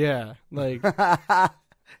lawyers. yeah, like I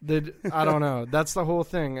don't know. That's the whole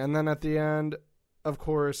thing. And then at the end, of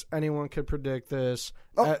course, anyone could predict this.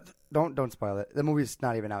 Oh, don't spoil it. The movie's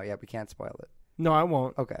not even out yet. We can't spoil it. No, I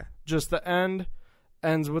won't. Okay. Just the end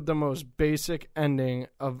ends with the most basic ending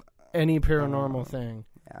of any paranormal thing.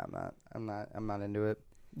 Yeah, I'm not into it.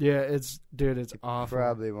 Yeah, it's awful.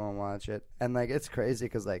 Probably won't watch it. And like it's crazy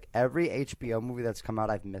because like every HBO movie that's come out,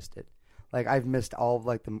 I've missed it. Like I've missed all of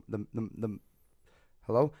like the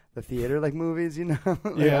theater like movies, you know. Like,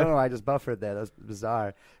 Yeah. I don't know. I just buffered that. That's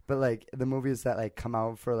bizarre. But like the movies that like come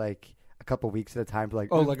out for like a couple weeks at a time, for like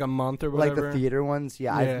Oh, like a month or like whatever. the theater ones.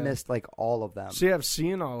 Yeah, Yeah. I've missed like all of them. See, I've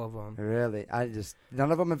seen all of them. Really,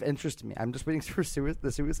 none of them have interested me. I'm just waiting for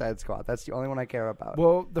the Suicide Squad. That's the only one I care about.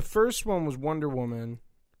 Well, the first one was Wonder Woman,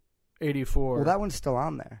 84. Well, that one's still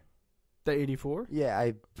on there. The 84?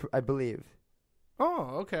 Yeah, I believe.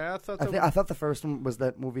 Oh, okay. I thought I, that. I thought the first one was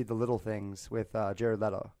that movie, The Little Things, with Jared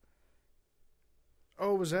Leto.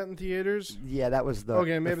 Oh, was that in theaters? Yeah, that was the,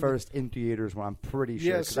 Okay, the maybe first in theaters one. I'm pretty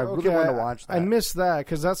sure Yes, because I really wanted to watch that. I missed that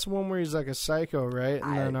because that's the one where he's like a psycho, right?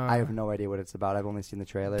 And then I have no idea what it's about. I've only seen the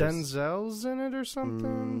trailers. Denzel's in it or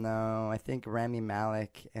something. No, I think Rami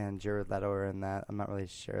Malek and Jared Leto are in that. I'm not really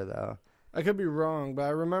sure though. I could be wrong, but I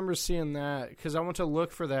remember seeing that because I went to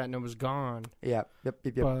look for that and it was gone. Yeah, yep.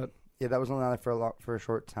 But Yeah, that was only on there for a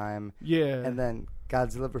short time. yeah, And then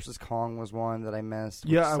Godzilla vs. Kong was one that I missed.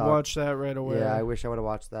 which yeah, I sucked. watched that right away. Yeah, I wish I would have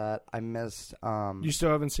watched that. I missed. You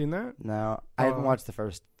still haven't seen that? No, I haven't Oh. watched the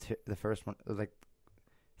first one. It was like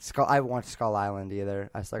I haven't watched Skull Island either.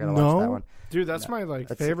 I still gotta watch that one. Dude, that's my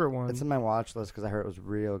favorite one. It's in my watch list because I heard it was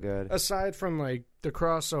real good. Aside from like the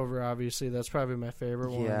crossover, obviously, that's probably my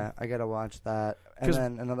favorite one. Yeah, I gotta watch that. And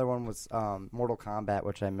then another one was Mortal Kombat,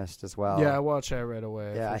 which I missed as well. Yeah, I watched that right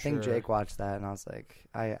away. Yeah, I think Jake watched that, and I was like,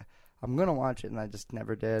 I'm gonna watch it, and I just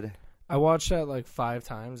never did. I watched that like 5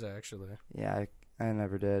 times actually. Yeah, I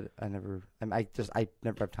never did. I never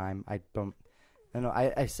have time. I don't. I know.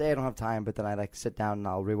 I say I don't have time, but then I like sit down and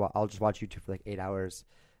I'll just watch YouTube for like 8 hours.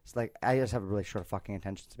 It's like I just have a really short fucking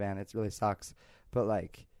attention span. It really sucks. But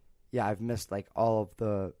like, yeah, I've missed like all of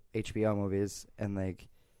the HBO movies and like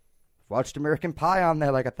watched American Pie on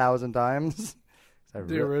there like 1,000 times.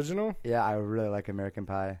 Original? Yeah, I really like American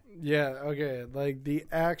Pie. Yeah, okay. Like the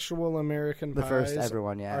actual American Pies. The first ever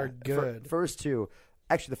one, yeah, are good. First two,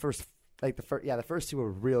 actually the first two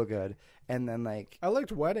were real good, and then like I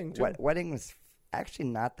liked Wedding too. Wedding was actually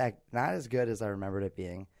not as good as I remembered it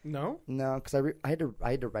being. No, because I had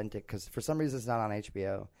to rent it because for some reason it's not on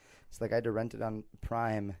HBO. So like I had to rent it on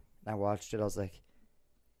Prime. And I watched it. I was like,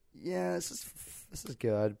 yeah, this is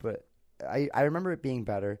good, but I remember it being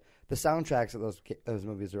better. The soundtracks of those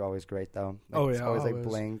movies are always great though. Like, it's always like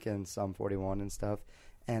Blink and Sum 41 and stuff.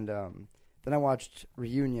 And then I watched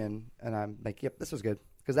Reunion, and I'm like, yep, this was good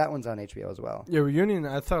because that one's on HBO as well. Yeah, Reunion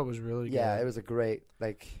I thought was really good. Yeah, it was a great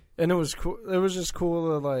and it was cool. It was just cool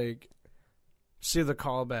to like see the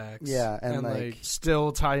callbacks. Yeah, and like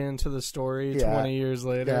still tie into the story 20 years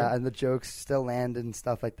later. Yeah, and the jokes still land and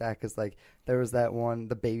stuff like that because like there was that one,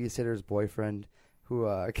 the babysitter's boyfriend, who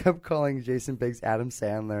kept calling Jason Biggs Adam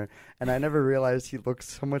Sandler, and I never realized he looked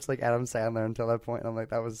so much like Adam Sandler until that point. And I'm like,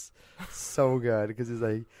 that was so good because he's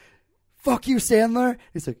like, "Fuck you, Sandler."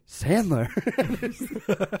 He's like, "Sandler."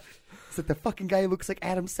 It's like the fucking guy who looks like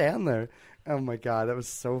Adam Sandler. Oh my god, that was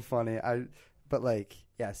so funny. But like,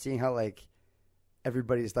 yeah, seeing how like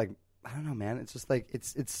everybody's like, I don't know, man. It's just like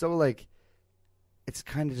it's so like it's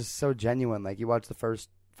kind of just so genuine. Like you watch the first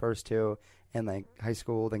two. And like high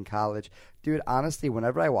school, then college. Dude, honestly,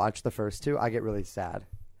 whenever I watch the first two, I get really sad.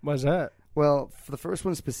 Why's that? Well, for the first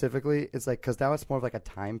one specifically, it's like, because now it's more of like a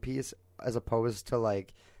timepiece as opposed to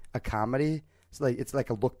like a comedy. So like it's like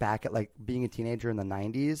a look back at like being a teenager in the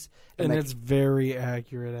 90s. And like, it's very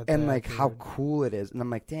accurate at that. And like dude. how cool it is. And I'm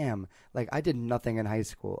like, damn, like I did nothing in high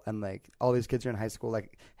school. And like all these kids are in high school,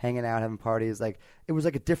 like hanging out, having parties. Like it was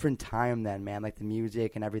like a different time then, man. Like the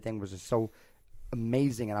music and everything was just so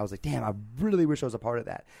amazing, and I was like, damn, I really wish I was a part of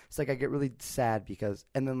that. It's like I get really sad because,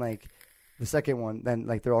 and then like the second one, then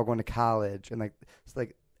like they're all going to college, and like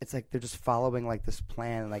it's like they're just following like this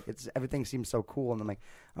plan, and like it's everything seems so cool, and I'm like,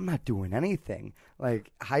 I'm not doing anything.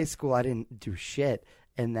 Like high school, I didn't do shit,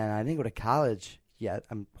 and then I didn't go to college yet.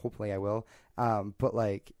 Hopefully I will, but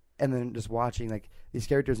like, and then just watching like these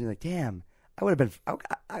characters, and you're like, damn, I would have been.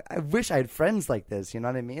 I wish I had friends like this. You know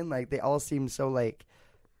what I mean? Like they all seem so like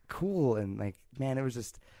cool, and like, man, it was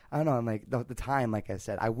just, I don't know. And like the time, like I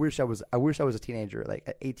said, I wish I was a teenager, like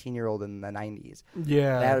an 18-year-old in the 90s.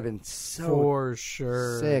 Yeah, that would have been so for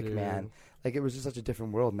sure sick, dude. Man. Like it was just such a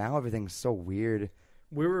different world. Now everything's so weird.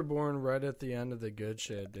 We were born right at the end of the good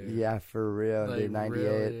shit, dude. Yeah, for real. Like, dude, 98.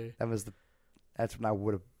 really. That's when I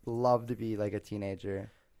would have loved to be like a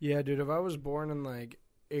teenager. Yeah, dude. If I was born in like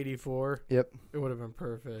 84, yep, it would have been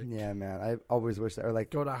perfect. Yeah, man. I always wish that, or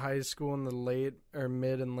like go to high school in the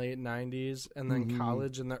mid and late 90s, and then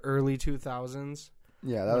college in the early 2000s.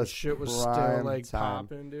 Yeah, that was shit was still like time.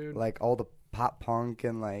 popping, dude. Like all the pop punk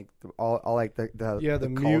and like all like the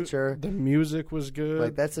culture. The music was good.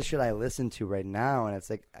 Like that's the shit I listen to right now, and it's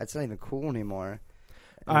like it's not even cool anymore.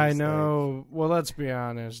 And I know. Well, let's be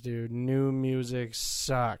honest, dude. New music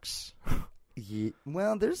sucks. Yeah,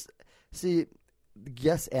 well,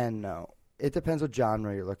 yes and no. It depends what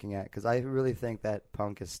genre you're looking at, because I really think that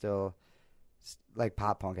punk is still like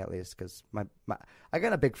pop punk, at least. Because I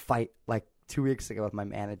got a big fight like 2 weeks ago with my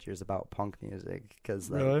managers about punk music.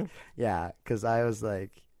 Cause, like, really? Yeah, because I was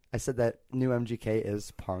like, I said that new MGK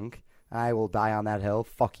is punk. I will die on that hill.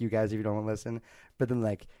 Fuck you guys if you don't want to listen. But then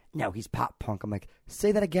like, no, he's pop punk. I'm like,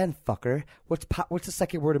 say that again, fucker. What's the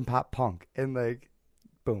second word in pop punk? And like,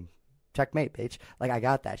 boom. Checkmate, bitch. Like, I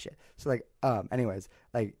got that shit. So, like, anyways,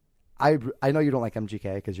 like, I know you don't like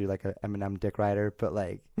MGK because you're like a Eminem dick rider, but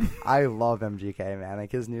like, I love MGK, man.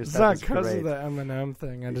 Like his new stuff is great. It's not because of the Eminem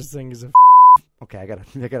thing. I just think he's a. Okay, I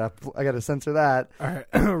gotta censor that. All right,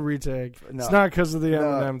 retake. No. It's not because of the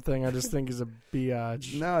Eminem thing. I just think he's a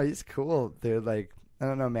biatch. No, he's cool, dude. Like, I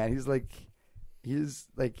don't know, man. He's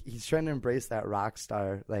trying to embrace that rock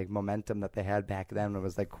star like momentum that they had back then. It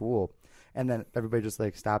was like cool. And then everybody just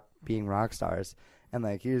like stopped being rock stars. And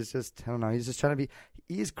like he's just, I don't know, he's just trying to be.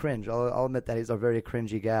 He's cringe. I'll admit that he's a very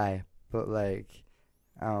cringy guy. But like,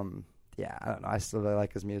 yeah, I don't know. I still really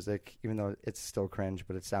like his music, even though it's still cringe,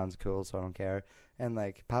 but it sounds cool, so I don't care. And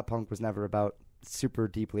like, pop punk was never about super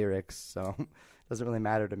deep lyrics, so it doesn't really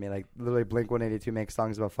matter to me. Like, literally, Blink-182 makes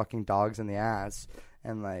songs about fucking dogs in the ass,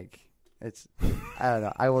 and like, it's, I don't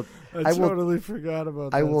know. I will totally forgot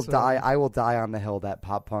about that. I will die on the hill that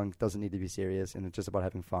pop punk doesn't need to be serious, and it's just about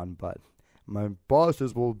having fun. But my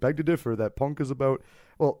bosses will beg to differ that punk is about,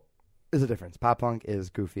 well, there's a difference. Pop punk is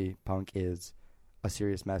goofy. Punk is a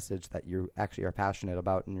serious message that you actually are passionate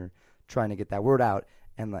about, and you're trying to get that word out.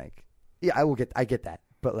 And like, yeah, I get that.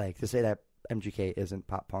 But like, to say that MGK isn't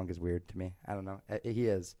pop punk is weird to me. I don't know. He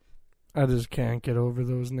is. I just can't get over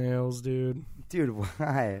those nails, dude. Dude,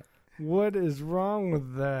 why? What is wrong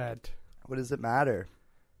with that? What does it matter?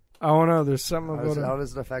 I don't know. There's something about it. How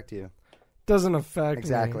does it affect you? Doesn't affect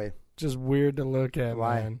exactly. me. Just weird to look at,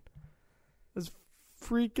 why? Man. It's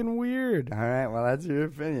freaking weird. All right, well, that's your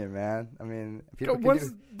opinion, man. I mean, people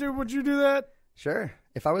dude, would you do that? Sure.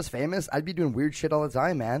 If I was famous, I'd be doing weird shit all the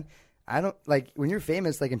time, man. I don't like when you're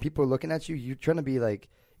famous, like, and people are looking at you. You're trying to be like,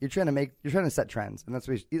 you're trying to set trends, and that's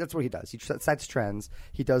what he does. He sets trends.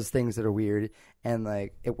 He does things that are weird, and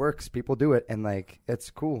like it works. People do it, and like it's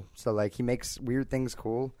cool. So like he makes weird things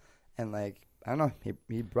cool, and like I don't know.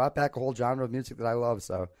 He brought back a whole genre of music that I love.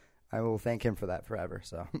 So I will thank him for that forever.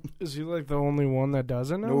 So is he like the only one that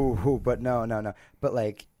doesn't know? No, but no. But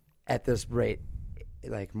like at this rate,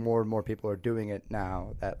 like more and more people are doing it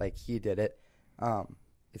now that like he did it.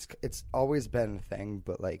 It's always been a thing,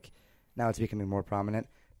 but like now it's becoming more prominent.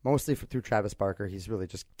 Mostly through Travis Barker. He's really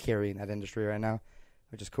just carrying that industry right now,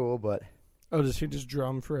 which is cool. But does he just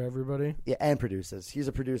drum for everybody? Yeah, and produces. He's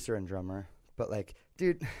a producer and drummer. But like,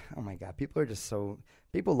 dude, oh my god, people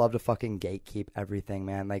love to fucking gatekeep everything,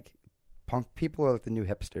 man. Like, punk people are like the new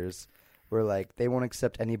hipsters, where like they won't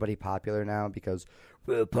accept anybody popular now because,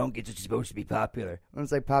 well, punk is supposed to be popular. And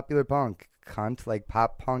it's like popular punk, cunt. Like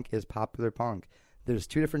pop punk is popular punk. There's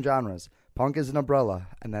two different genres. Punk is an umbrella,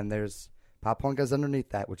 and then there's pop punk is underneath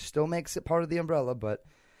that, which still makes it part of the umbrella, but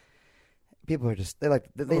people are just,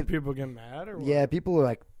 people get mad or what? Yeah, people are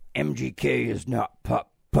like, MGK is not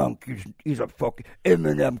pop punk, he's a fucking,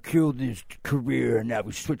 Eminem killed his career and now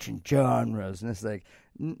he's switching genres, and it's like,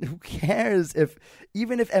 who cares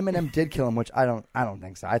even if Eminem did kill him, which I don't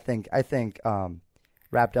think so. I think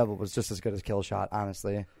Rap Devil was just as good as Killshot,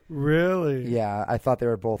 honestly. Really? Yeah, I thought they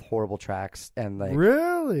were both horrible tracks. And like,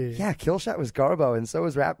 really? Yeah, Killshot was garbo, and so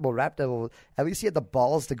was Rap Devil. At least he had the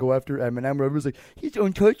balls to go after Eminem, where everyone's like, he's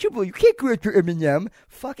untouchable, you can't go after Eminem.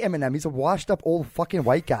 Fuck Eminem, he's a washed up old fucking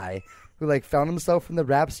white guy who like found himself in the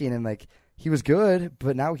rap scene, and like, he was good,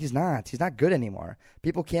 but now he's not. He's not good anymore.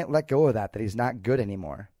 People can't let go of that he's not good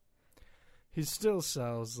anymore. He still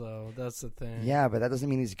sells, though. That's the thing. Yeah, but that doesn't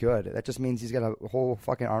mean he's good. That just means he's got a whole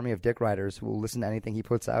fucking army of dick riders who will listen to anything he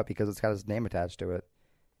puts out because it's got his name attached to it.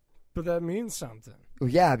 But that means something. Well,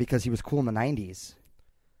 yeah, because he was cool in the 90s.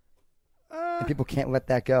 And people can't let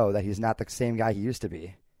that go, that he's not the same guy he used to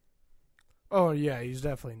be. Oh, yeah, he's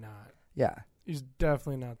definitely not. Yeah. He's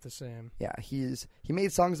definitely not the same. Yeah, he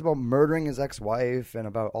made songs about murdering his ex-wife and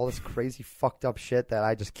about all this crazy fucked up shit that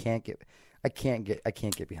I just can't get. I can't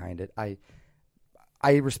get behind it.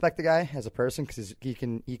 I respect the guy as a person because he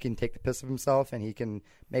can take the piss of himself and he can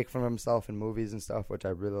make fun of himself in movies and stuff, which I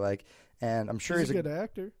really like. And I'm sure he's a good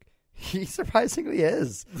actor. He surprisingly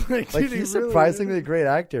is. Like he's surprisingly a great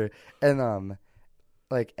actor. And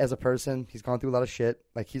like as a person, he's gone through a lot of shit.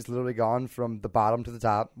 Like he's literally gone from the bottom to the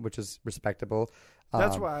top, which is respectable.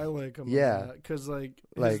 That's why I like him. Yeah, because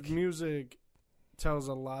his music tells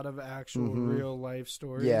a lot of actual real life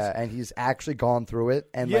stories. Yeah, and he's actually gone through it,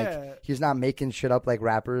 and like he's not making shit up like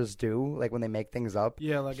rappers do, like when they make things up.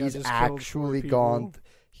 Yeah, like he's actually gone.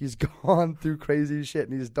 He's gone through crazy shit,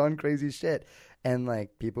 and he's done crazy shit, and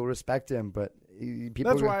like people respect him. But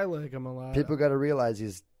that's why I like him a lot. People got to realize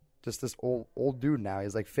he's just this old dude now.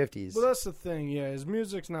 He's like 50s. Well, that's the thing. Yeah, his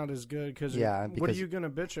music's not as good because what are you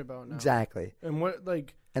gonna bitch about now? Exactly. And what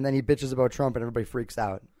and then he bitches about Trump, and everybody freaks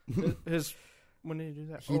out. his When did he do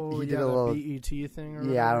that? He did a little BET thing. Or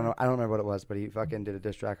yeah, I don't know. I don't remember what it was, but he fucking did a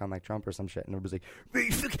diss track on like Trump or some shit, and it was like,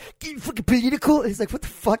 you fucking political. And he's like, what the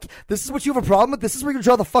fuck? This is what you have a problem with? This is where you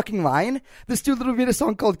draw the fucking line? This dude literally made a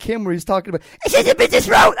song called Kim where he's talking about, it's just a business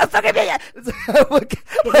road. I'm fucking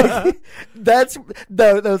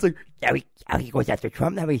that was like, now he goes after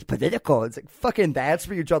Trump. Now he's political. It's like, fucking, that's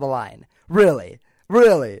where you draw the line. Really,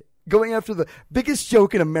 really. Going after the biggest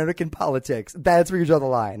joke in American politics. That's where you draw the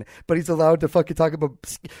line. But he's allowed to fucking talk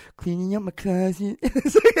about cleaning up my closet.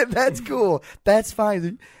 That's cool. That's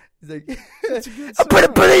fine. He's like, That's a good I put a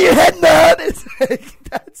song. bullet in your head, man. It's like,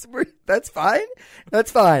 that's fine.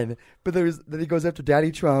 That's fine. But then he goes after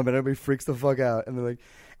Daddy Trump, and everybody freaks the fuck out. And they're like,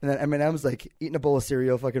 and then Eminem's like eating a bowl of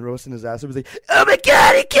cereal, fucking roasting his ass. It was like, oh my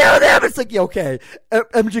God, he killed him. It's like, yeah, okay.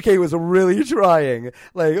 MGK was really trying.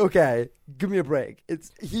 Like, okay, give me a break.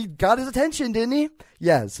 He got his attention, didn't he?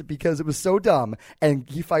 Yes, because it was so dumb. And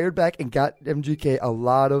he fired back and got MGK a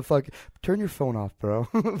lot of fucking... Turn your phone off, bro.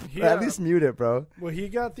 Yeah. At least mute it, bro. Well, he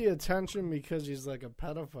got the attention because he's like a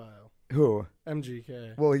pedophile. Who?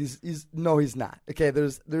 MGK. Well, he's not. Okay,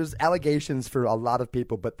 there's allegations for a lot of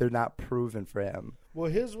people, but they're not proven for him.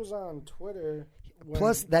 Well, his was on Twitter.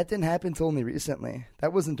 Plus, that didn't happen until only recently.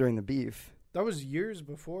 That wasn't during the beef. That was years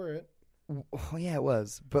before it. Oh, yeah, it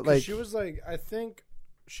was. But 'Cause like, she was like, I think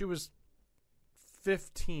she was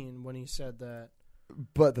 15 when he said that.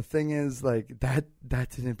 but the thing is, like, that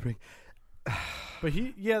didn't bring. But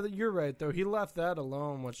you're right though. He left that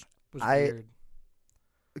alone, which was weird.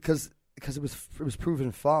 Because it was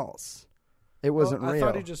proven false. It wasn't I real.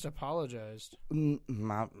 thought he just apologized. I don't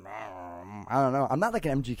know. I'm not like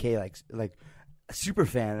an MGK like super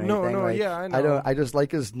fan. Or anything. No, like, yeah, I know. I just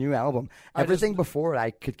like his new album. Everything before it,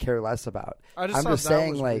 I could care less about. I'm just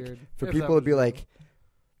saying, like, weird, for if people that to be was like,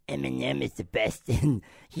 Eminem is the best, and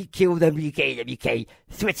he killed WK. WK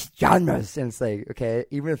switched genres, and it's like, okay,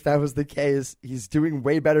 even if that was the case, he's doing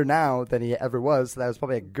way better now than he ever was. So that was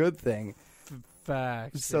probably a good thing.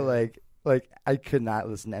 facts. So yeah. like I could not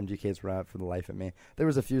listen to MGK's rap for the life of me. There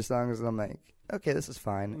was a few songs, and I'm like, okay, this is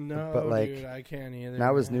fine. No, but like dude, I can't either.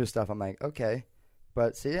 now his man. new stuff, I'm like, okay.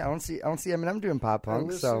 But see, I don't see Eminem doing pop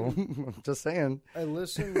punk. So just saying. I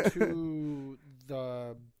listened to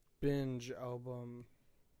the Binge album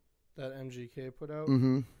that MGK put out.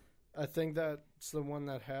 Mm-hmm. I think that's the one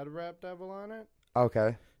that had Rap Devil on it.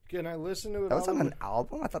 Okay. And I listened to it. That was on an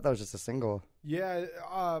album? I thought that was just a single. Yeah,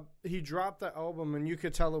 he dropped the album, and you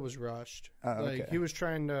could tell it was rushed. Okay. He was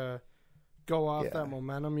trying to go off Yeah. that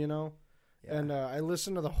momentum, you know. Yeah. And I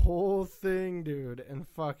listened to the whole thing, dude, and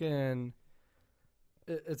fucking,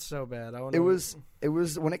 it's so bad. It was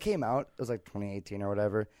when it came out. It was like 2018 or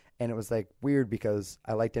whatever, and it was like weird because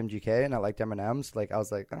I liked MGK and I liked Eminem. So like I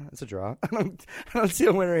was like, oh, it's a draw. I don't see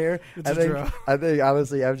a winner here. I think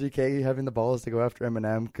honestly MGK having the balls to go after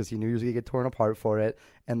Eminem because he knew he was gonna get torn apart for it,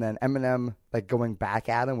 and then Eminem like going back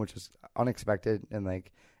at him, which was unexpected in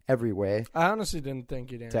like every way. I honestly didn't think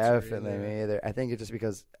he'd answer. Definitely me either. I think it's just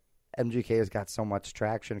because MGK has got so much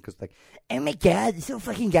traction because like, oh my God, this whole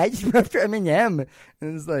fucking guy just went after Eminem,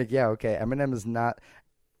 and it's like, yeah, okay, Eminem is not.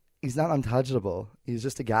 He's not untouchable. He's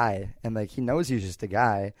just a guy, and like he knows he's just a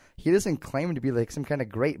guy. He doesn't claim to be like some kind of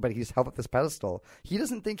great, but he's held at this pedestal. He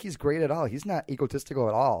doesn't think he's great at all. He's not egotistical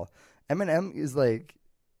at all. Eminem is like,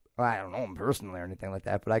 well, I don't know him personally or anything like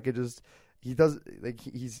that, but I could just he does like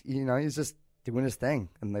he's he's just doing his thing,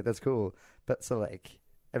 and like that's cool. But so like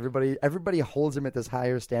everybody holds him at this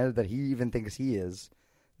higher standard that he even thinks he is.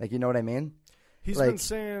 Like, you know what I mean? He's like, been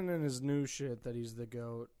saying in his new shit that he's the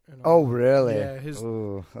GOAT. And oh, really? Yeah, his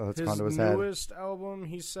newest album,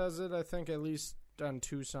 he says it, I think, at least on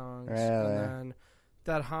 2 songs. Really? And then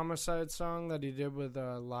that Homicide song that he did with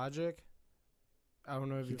Logic. I don't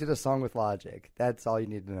know if he did a song with Logic. That's all you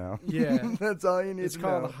need to know. Yeah. That's all you need it's to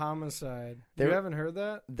know. called Homicide. You haven't heard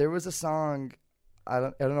that? There was a song, I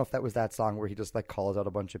don't know if that was that song where he just like calls out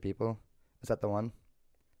a bunch of people. Is that the one?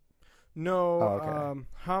 No, oh, okay.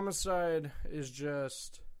 Homicide is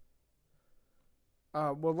just.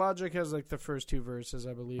 Well, Logic has like the first 2 verses,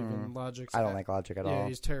 I believe, and Logic's. I don't like Logic at all. Yeah,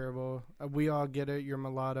 he's terrible. We all get it. You're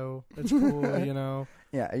mulatto. It's cool, you know.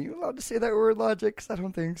 Yeah, are you allowed to say that word, Logic? 'Cause I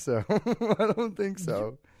don't think so. I don't think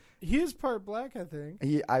so. He is part black, I think.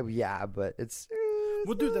 Yeah, but it's.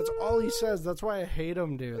 Well, dude, that's all he says. That's why I hate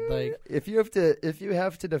him, dude. Like, if you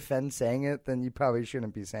have to defend saying it, then you probably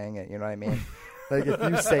shouldn't be saying it. You know what I mean? Like, if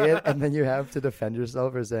you say it and then you have to defend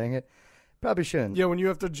yourself for saying it, probably shouldn't. Yeah, when you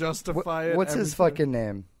have to justify it. What's his fucking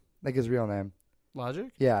name? Like his real name?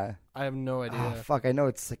 Logic? Yeah. I have no idea. Oh, fuck, I know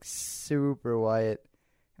it's like super white,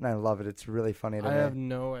 and I love it. It's really funny to me. I have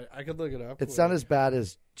no idea. I could look it up. It's not as bad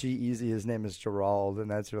as G-Eazy. His name is Gerald,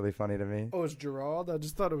 and that's really funny to me. Oh, it's Gerald? I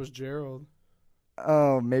just thought it was Gerald.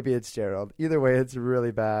 Oh, maybe it's Gerald. Either way, it's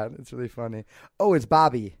really bad. It's really funny. Oh, it's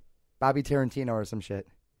Bobby. Bobby Tarantino or some shit.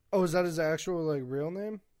 Oh, is that his actual, like, real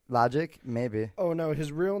name? Logic? Maybe. Oh, no.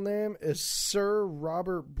 His real name is Sir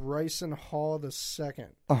Robert Bryson Hall II.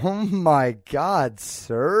 Oh, my God,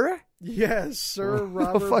 sir? Yes, Sir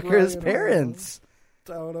Robert. Who the fuck are his parents?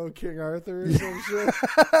 I don't know, King Arthur or some shit.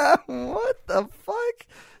 What the fuck?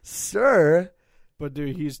 Sir? But,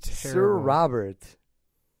 dude, he's terrible. Sir Robert.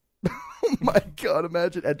 Oh my god!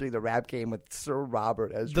 Imagine entering the rap game with Sir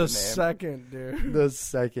Robert as your The name. second, dude. The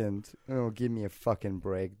second. Oh, give me a fucking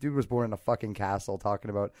break. Dude was born in a fucking castle talking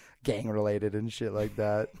about gang related and shit like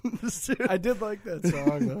that. I did like that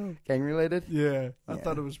song though. Gang related? Yeah, I Yeah.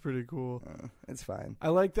 thought it was pretty cool. It's fine. I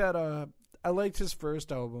like that. I liked his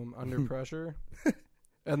first album, Under Pressure,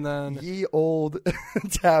 and then Ye old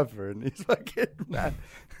tavern. He's fucking mad.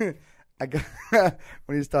 I got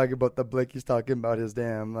when he's talking about the blick, he's talking about his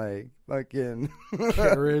damn like fucking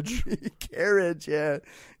Carriage. carriage. Yeah,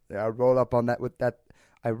 I roll up on that with that.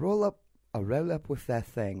 I roll up with that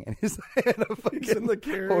thing, and he's in a fucking in the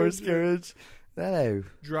carriage, horse yeah. carriage. Hello.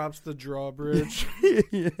 Drops the drawbridge.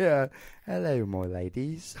 Yeah. Hello, my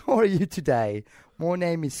ladies. How are you today? My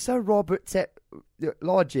name is Sir Robert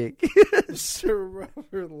Logic. Sir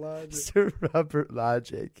Robert Logic. Sir Robert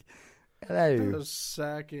Logic. Hello. The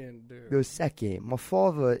second, dude. The second. My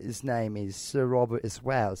father, his name is Sir Robert as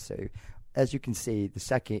well. So, as you can see, the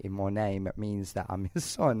second in my name, it means that I'm his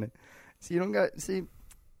son. So you don't got see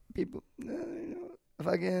people.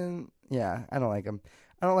 Fucking yeah. I don't like him.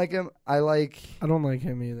 I don't like him. I don't like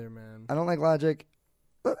him either, man. don't like Logic.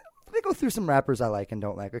 Let me go through some rappers I like and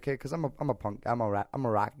don't like, okay? Because I'm a punk. I'm a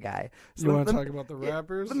rock guy. So You want to let- talk about the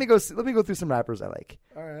rappers? Let me go through some rappers I like.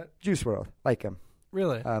 All right. Juice WRLD, like him.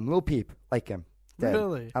 Really? Lil Peep, like him. Dead.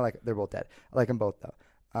 Really? I like. They're both dead. I like them both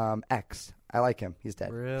though. X, I like him. He's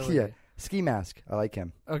dead. Really? Yeah. Ski Mask, I like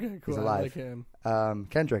him. Okay, cool. He's I alive. like him.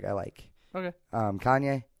 Kendrick, I like. Okay.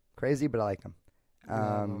 Kanye, crazy, but I like him. All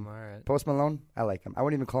right. Post Malone, I like him. I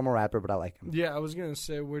wouldn't even call him a rapper, but I like him. Yeah, I was gonna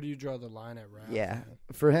say, where do you draw the line at rap? Yeah.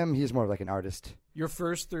 For him, he's more of like an artist. Your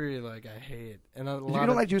first three, like, I hate, and a You lot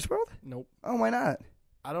don't like Juice WRLD? Nope. Oh, why not?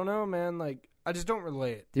 I don't know, man. Like, I just don't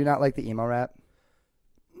relate. Do you not like the emo rap?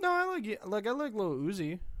 No, I like it. Like, I like Lil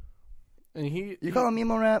Uzi, and You call him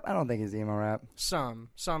emo rap? I don't think he's emo rap.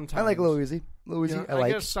 sometimes. I like Lil Uzi. Lil Uzi, You know, I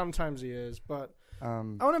like. guess sometimes he is, but I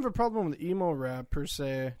Um, don't have a problem with emo rap per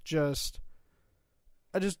se.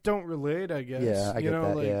 I just don't relate. I guess. yeah, I you get know,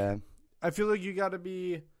 that. like, Yeah. I feel like you got to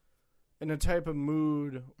be in a type of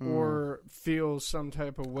mood or feel some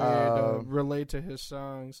type of way to relate to his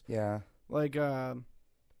songs. Yeah. Like, yeah,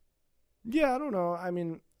 I don't know. I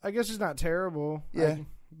mean, I guess it's not terrible. Yeah.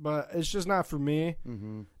 But it's just not for me.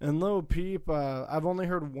 Mm-hmm. And Lil Peep, I've only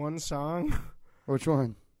heard one song. Which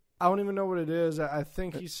one? I don't even know what it is. I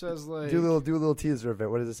think he says, like... Do a little teaser of it.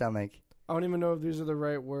 What does it sound like? I don't even know if these are the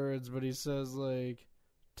right words, but he says, like,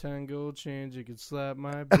 10 gold change, you could slap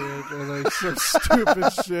my bitch, or, like, some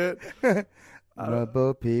stupid shit.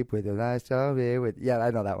 Rubber Peep with a nice story with. Yeah, I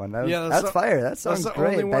know that one. Yeah, That's fire. That song's the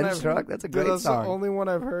great. only one Ben I've Struck. heard. That's a Dude, great that's song. the only one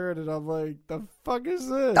I've heard, and I'm like, the fuck is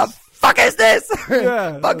this? The fuck is this?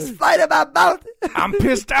 Yeah. Bugs flying in my mouth. I'm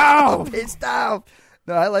pissed off. I'm pissed off.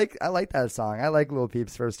 No, I like that song. I like Lil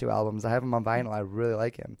Peep's first two albums. I have him on vinyl. I really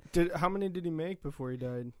like him. How many did he make before he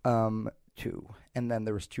died? 2, and then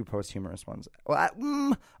there was 2 posthumous ones. Well, I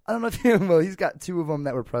don't know if you well, he's got 2 of them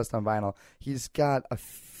that were pressed on vinyl. He's got a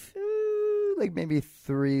few, like maybe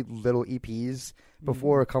 3 little EPs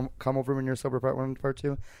before Come Over When You're Sober Part 1 and Part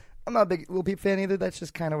 2. I'm not a big Lil Peep fan either. That's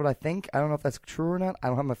just kind of what I think. I don't know if that's true or not. I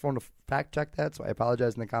don't have my phone to fact check that, so I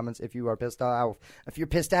apologize in the comments if you are pissed off. If you're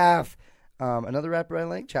pissed off. Another rapper I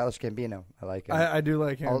like, Childish Gambino. I like him. I do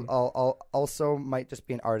like him. I'll also might just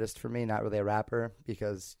be an artist for me, not really a rapper,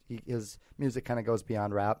 because his music kind of goes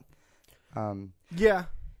beyond rap. Yeah,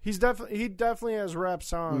 he definitely has rap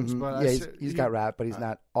songs, but yeah, he's got rap, but he's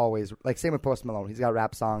not always like same with Post Malone. He's got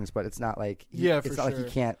rap songs, but it's not like it's not like he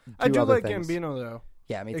can't. I do other like things. Gambino though.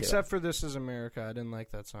 Yeah, me too. Except for This Is America, I didn't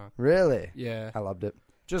like that song. Really? Yeah, I loved it.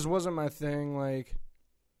 Just wasn't my thing. Like,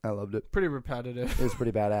 I loved it. pretty repetitive. It was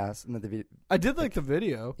pretty badass. And I did like the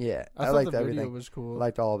video. Yeah, I I thought liked the everything. video was cool. I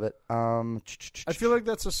liked all of it. I feel like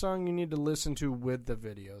that's a song you need to listen to with the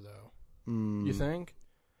video, though. You think?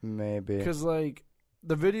 Maybe. Because, like,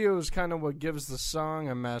 the video is kind of what gives the song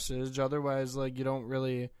a message. Otherwise, like, you don't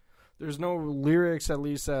really... There's no lyrics, at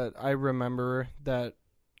least, that I remember that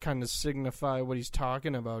kind of signify what he's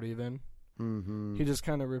talking about, even. Mm-hmm. He just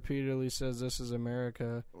kind of repeatedly says, "This is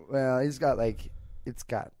America." Well, he's got, like... It's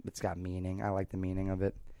got meaning. I like the meaning of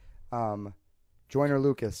it. Joyner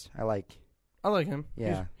Lucas, I like. I like him.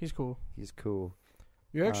 Yeah. He's cool. He's cool.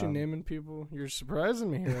 You're actually naming people. You're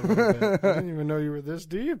surprising me here a little bit. I didn't even know you were this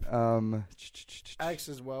deep. X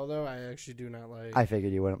as well, though, I actually do not like. I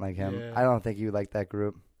figured you wouldn't like him. Yeah. I don't think you like that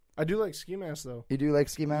group. I do like Ski Mask, though. You do like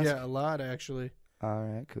Ski Mask? Yeah, a lot, actually. All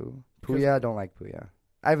right, cool. Puya, I don't like Puya.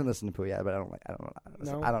 I haven't listened to Puya, but I don't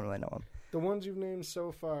No. I don't really know him. The ones you've named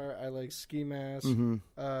so far, I like Ski Mask.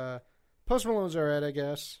 Mm-hmm. Post Malone's alright, I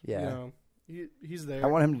guess. Yeah. You know, he's there. I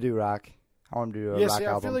want him to do rock. I want him to do a Yeah, rock see,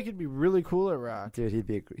 album. I feel like he'd be really cool at rock. Dude,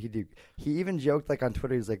 he even joked like on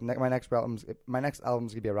Twitter. He's like, my next album's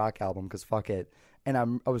gonna be a rock album because fuck it. And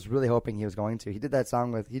I was really hoping he was going to. He did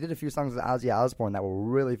a few songs with Ozzy Osbourne that were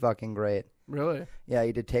really fucking great. Really? Yeah,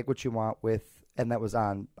 he did Take What You Want and that was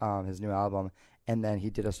on his new album. And then he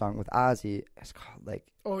did a song with Ozzy. It's called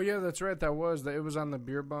like. Oh yeah, that's right. It was on the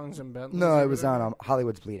Beer Bongs and Bentleys. No, it was on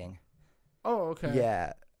Hollywood's Bleeding. Oh, okay.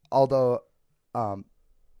 Yeah, although,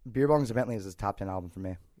 Beer Bongs and Bentleys is his top 10 album for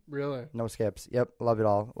me. Really? No skips. Yep, love it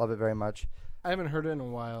all. Love it very much. I haven't heard it in a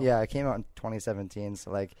while. Yeah, it came out in 2017.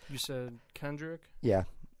 So like. You said Kendrick? Yeah,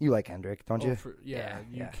 you like Kendrick, don't you?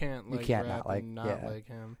 You can't you like can't rap not like and not like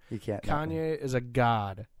him. You can't. Kanye is a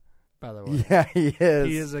god, by the way. Yeah, he is.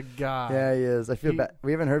 He is a god. Yeah, he is. I feel bad.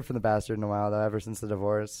 We haven't heard from the bastard in a while though, ever since the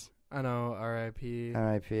divorce. I know. R.I.P.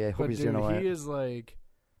 R.I.P. I hope he's dude, doing alright. he is like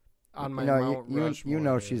on my you know, Mount Rushmore. you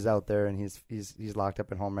know dude. she's out there and he's locked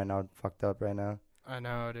up at home right now, fucked up right now. I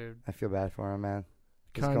know, dude. I feel bad for him, man.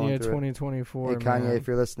 He's Kanye going through 2024. Hey Kanye, man. if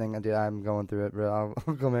you're listening, dude, I'm going through it, bro.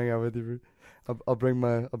 I'll come hang out with you. I'll bring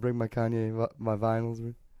my Kanye my vinyls.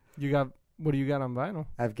 Bro. You got what do you got on vinyl?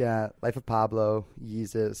 I've got Life of Pablo,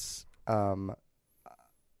 Yeezus,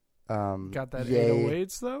 Got that Ye.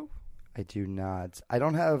 808s though? I do not. I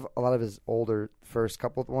don't have a lot of his older first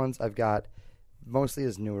couple of ones. I've got mostly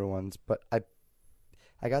his newer ones, but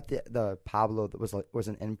I got the Pablo that was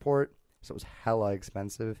an import, so it was hella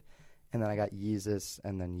expensive. And then I got Yeezus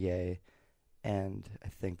and then Ye. And I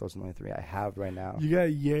think those are the only three I have right now. You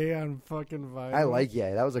got Ye on fucking vinyl. I like Ye.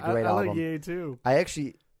 That was a great album. I like Ye too. I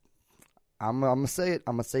actually, I'm gonna say it.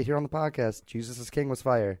 I'm gonna say it here on the podcast. Jesus is King was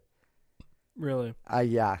fire. Really?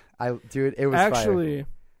 Dude, it was actually. fire.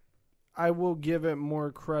 I will give it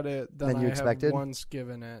more credit than you I expected? have once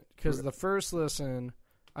given it. Because the first listen,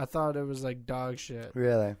 I thought it was like dog shit.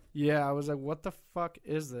 Really? Yeah, I was like, what the fuck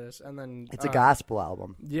is this? And then It's a gospel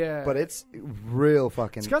album. Yeah. But it's real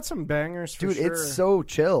fucking. It's got some bangers for dude, sure. it's so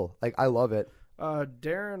chill. Like, I love it.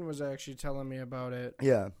 Darren was actually telling me about it.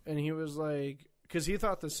 Yeah. And he was like, because he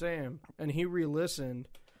thought the same. And he re-listened.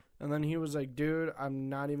 And then he was like, dude, I'm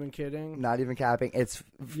not even kidding. Not even capping. It's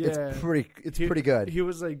He- pretty good. He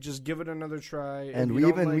was like, just give it another try. If And you we don't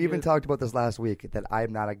even like we even it- talked about this last week that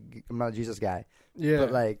I'm not a Jesus guy. Yeah.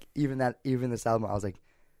 But like even this album, I was like,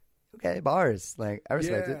 okay, bars. Like I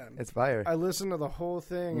respect Yeah. it. It's fire. I listened to the whole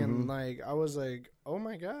thing and like I was like, oh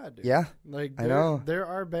my god, dude. Yeah, Like I know. there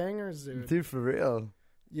are bangers, dude. dude, for real.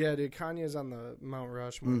 Yeah, dude. Kanye's on the Mount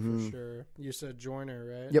Rushmore for sure. You said Joyner,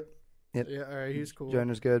 right? Yep. Yeah, all right, he's cool.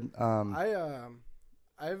 Joyner's good.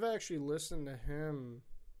 I've actually listened to him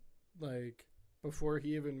like before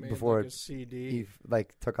he even made Before like a CD. he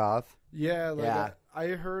like took off. Yeah, like Yeah. I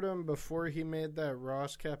heard him before he made that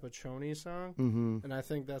Ross Cappuccini song, Mm-hmm. and I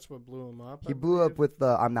think that's what blew him up. He I blew up believe. with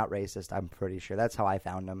the "I'm Not Racist." I'm pretty sure that's how I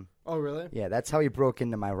found him. Oh, really? Yeah, that's how he broke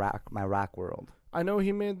into my rock world. I know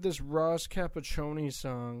he made this Ross Cappuccini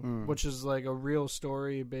song, which is like a real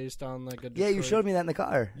story based on like a Yeah, you Detroit- showed me that in the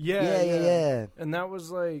car. Yeah. yeah. And that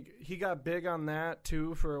was like he got big on that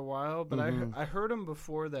too for a while, but I heard him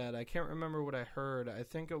before that. I can't remember what I heard. I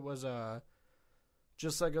think it was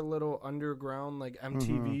just like a little underground like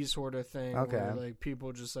MTV sort of thing where like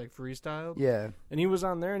people just like freestyled. Yeah, And he was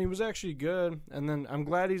on there and he was actually good. And then I'm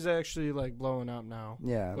glad he's actually like blowing up now.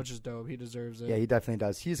 yeah, Which is dope. He deserves it. yeah. He definitely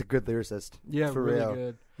does. He's a good lyricist. Yeah, for really real.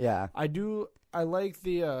 good. Yeah, I like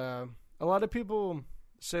the a lot of people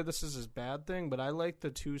say this is his bad thing, but I like the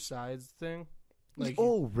two sides thing. Like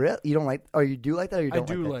oh, really? You don't like? Or you do like that? Or you I don't?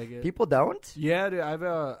 do like, like that? it. People don't. Yeah, dude,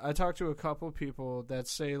 I talked to a couple people that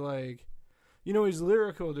say like, you know, he's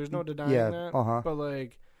lyrical. There's no denying that. But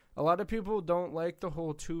like, a lot of people don't like the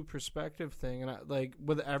whole two perspective thing, and like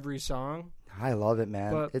with every song, I love it,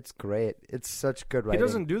 man. But it's great. It's such good writing. he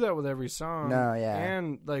doesn't do that with every song. No, yeah.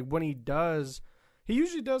 And like when he does, he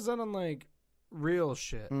usually does that on like real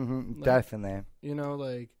shit. Like, Definitely. You know,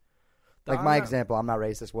 like Like my example, "I'm Not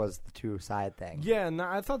Racist" was the two side thing. Yeah, and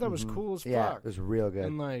I thought that was cool as fuck. Yeah, it was real good.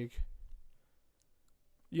 And like,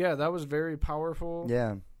 yeah, that was very powerful.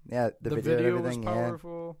 Yeah, yeah. The video and was everything.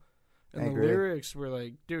 powerful. I And the agree. lyrics were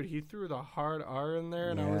like, dude, he threw the hard R in there,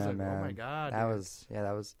 and I was Yeah, like, man. oh my god, That dude.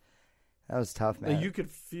 was tough, man. Like, you could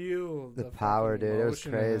feel the the power, fucking dude. It was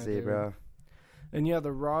emotion in that, crazy, dude. bro. And yeah,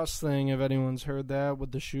 the Ross thing, if anyone's heard that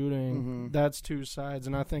with the shooting, that's two sides,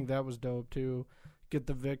 and I think that was dope too. Get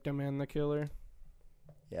the victim and the killer.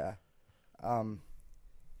 Yeah. And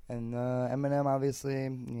Eminem, obviously,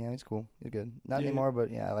 yeah, he's cool. He's good. Not Yeah. anymore,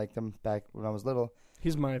 but yeah, I liked him back when I was little.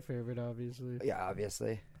 He's my favorite, obviously. Yeah,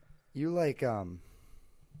 obviously. You like I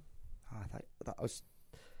thought I was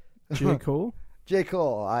J. Cole? J.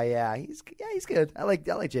 Cole. He's good. I like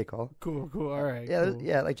J. Cole. Cool. All right. Yeah, cool.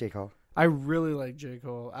 yeah, I like J. Cole. I really like J.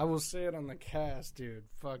 Cole. I will say it on the cast, dude.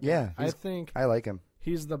 Fuck yeah. I think I like him.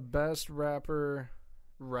 he's the best rapper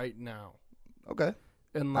right now. Okay.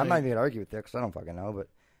 And I'm not even gonna argue with that because I don't fucking know, but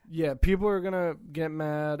yeah, people are gonna get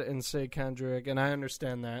mad and say Kendrick, and I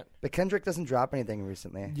understand that. But Kendrick doesn't drop anything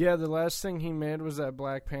recently. Yeah, the last thing he made was that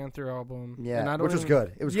Black Panther album. Yeah, and I don't which was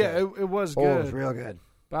good. It was good. it was Oh, good. it was real good.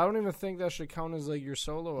 But I don't even think that should count as like your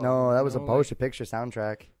solo album. No, that was a like, motion picture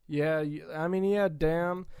soundtrack. Yeah, I mean, he had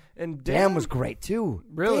Damn, and Damn was great too.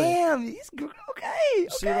 Really? Damn, he's okay.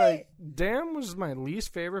 See, like, Damn was my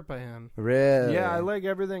least favorite by him. Really? Yeah, I like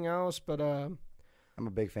everything else, but I'm a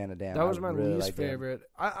big fan of Damn. that was my really least favorite.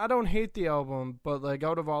 I don't hate the album, but like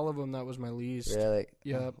out of all of them, that was my least. Really?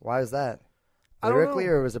 Yeah. Why is that? I don't Lyrically,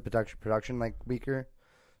 know. or was the production like weaker?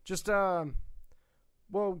 Just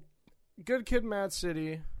well, Good Kid, Mad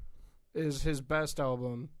City is his best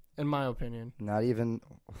album in my opinion. Not even.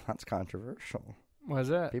 That's controversial. Why is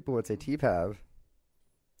that? People would say T-Pav.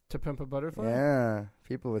 To Pimp a Butterfly? Yeah,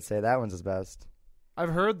 people would say that one's his best. I've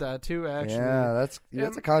heard that too, actually. Yeah,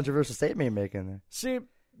 that's a controversial statement you're making there. See,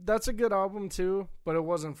 that's a good album too, but it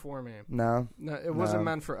wasn't for me. No, It wasn't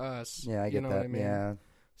meant for us. Yeah, I get you know that. What I mean? Yeah.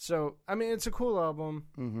 So, I mean, it's a cool album,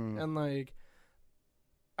 and like,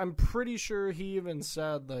 I'm pretty sure he even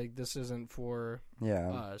said like this isn't for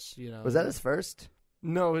us. You know, Was that his first?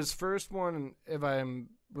 No, his first one, if I'm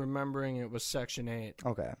remembering, it was Section 8.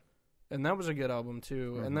 Okay. And that was a good album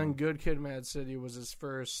too. And then Good Kid, Mad City was his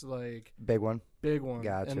first like Big one.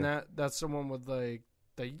 Gotcha. And that's the one with like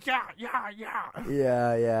the yeah. Yeah.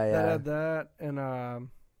 That had that, and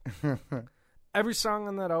every song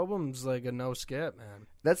on that album's like a no skip, man.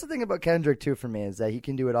 That's the thing about Kendrick too for me is that he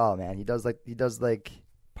can do it all, man. He does like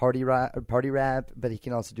party rap, but he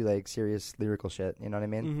can also do like serious lyrical shit. You know what I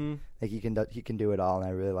mean? Mm-hmm. Like he can do it all, and I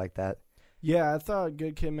really like that. Yeah, I thought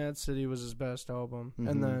Good Kid, Mad City was his best album,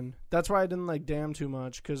 and then that's why I didn't like Damn too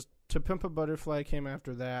much because To Pimp a Butterfly came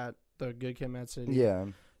after that, the Good Kid, Mad City. Yeah.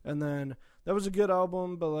 And then that was a good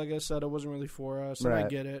album, but like I said, it wasn't really for us. And I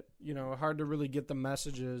get it. You know, hard to really get the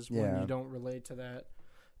messages when you don't relate to that.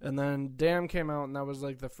 And then Damn came out, and that was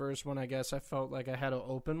like the first one I guess I felt like I had to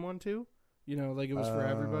open one to. You know, like it was for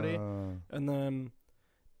everybody. And then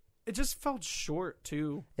it just felt short,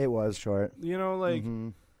 too. It was short. You know, like,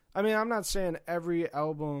 I mean, I'm not saying every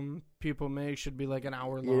album people make should be like an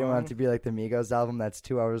hour long. You don't want it to be like the Migos album that's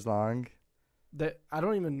 2 hours long. That I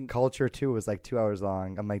don't even. Culture 2 was like 2 hours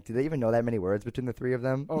long. I'm like, do they even know that many words between the three of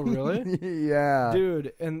them? Oh, really? Yeah.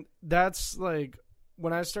 Dude, and that's like,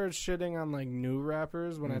 when I start shitting on like new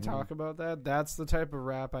rappers, when I talk about that, that's the type of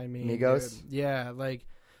rap I mean. Migos? Dude. Yeah, like,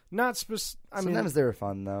 not Sometimes they were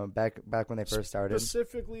fun, though, back when they first started.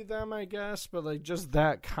 Specifically them, I guess, but like just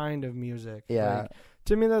that kind of music. Yeah. Like,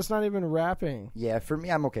 to me, that's not even rapping. Yeah, for me,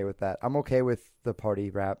 I'm okay with that. I'm okay with the party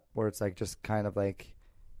rap where it's like just kind of like,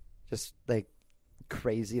 just like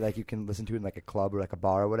crazy, like you can listen to it in like a club or like a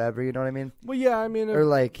bar or whatever. You know what I mean? Well, yeah, I mean, or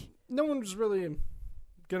like no one's really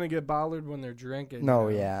gonna get bothered when they're drinking. No,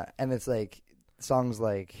 you know? yeah, and it's like songs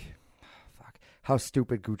like, fuck, how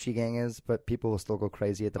stupid Gucci Gang is, but people will still go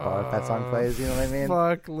crazy at the bar if that song plays. You know what I mean?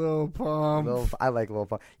 Fuck Lil Pump. I like Lil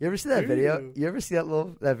Pump. You ever see that video? You ever see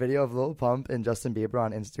that video of Lil Pump and Justin Bieber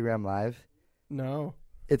on Instagram Live? No.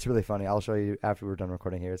 It's really funny. I'll show you after we're done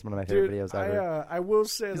recording here. It's one of my favorite videos ever. I will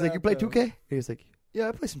say He's that. like, you play 2K? He's like, yeah,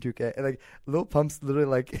 I play some 2K. And like, Lil Pump's literally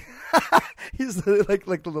like, he's literally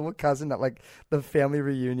like the little cousin at like the family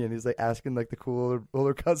reunion. He's like asking like the cool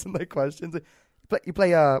older cousin like questions. Like, you play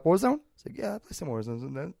Warzone? It's like, yeah, I play some Warzone.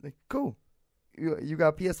 And then like, cool. You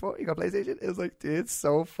got PS4? You got PlayStation? It was like, dude, it's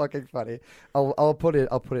so fucking funny. I'll put it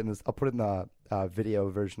in the video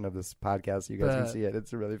version of this podcast so you guys can see it.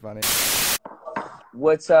 It's really funny.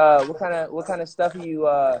 What kind of stuff are you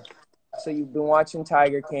so you've been watching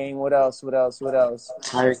Tiger King? What else?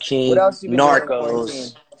 Tiger King. What else you been doing in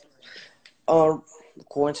Narcos.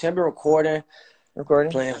 Quarantine. I've been recording.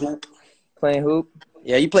 Playing hoop.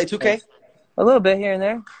 Yeah, you play 2K? A little bit here and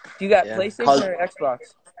there. Do you got PlayStation or Xbox?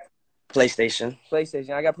 PlayStation.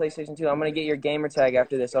 I got PlayStation too. I'm gonna get your gamer tag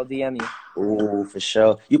after this. I'll DM you. Ooh, for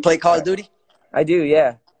sure. You play Call of Duty? I do,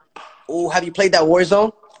 yeah. Ooh, have you played that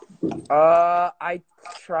Warzone? I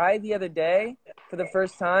tried the other day for the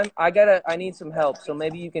first time. I need some help, so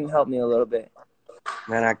maybe you can help me a little bit.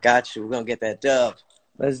 Man, I got you. We're gonna get that dub.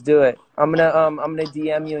 Let's do it. I'm gonna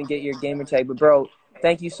DM you and get your gamer tag. But bro,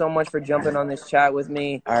 thank you so much for jumping on this chat with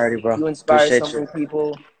me. Alrighty, bro. You inspire Appreciate so many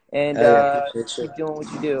people, and keep doing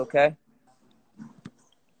what you do. Okay.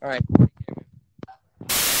 All right.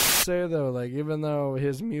 say though, like even though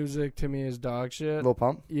his music to me is dog shit, Lil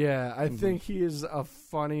Pump. yeah, I think he is a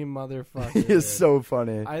funny motherfucker. He is so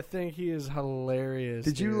funny. I think he is hilarious.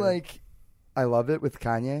 Did you dude. like I Love It with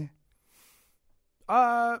Kanye?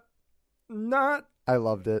 Not. I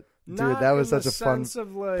loved it. Dude, Not that was in such the a fun sense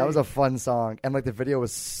of, like, that was a fun song. And like the video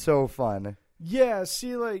was so fun. Yeah,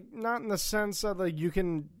 see, like not in the sense that like you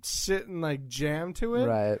can sit and like jam to it,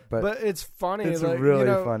 Right. But it's funny. it's like, really you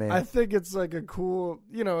know, funny. I think it's like a cool.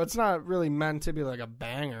 You know, it's not really meant to be like a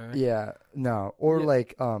banger. Yeah. No. Or Yeah.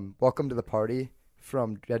 like Welcome to the Party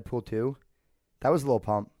from Deadpool 2. That was Lil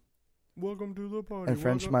Pump. Welcome to the party. And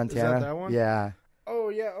French Welcome- Montana. Is that that one? Yeah. Oh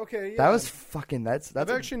yeah. Okay. Yeah. That was fucking that's I've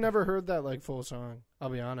a- actually never heard that like full song. I'll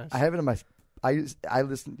be honest. I have it in my I used to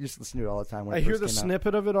listen to it all the time when I it hear first the came out.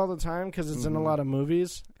 snippet of it all the time because it's in a Mhm. lot of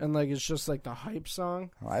movies and like it's just like the hype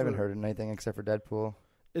song. Oh, I haven't for- heard it in anything except for Deadpool.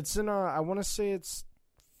 It's in a. I want to say it's.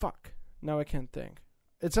 Fuck. Now I can't think.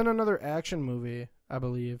 It's in another action movie, I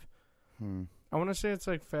believe. I want to say it's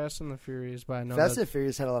like Fast and the Furious, but I know Fast that and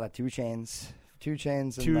Furious had a lot of 2 Chainz. 2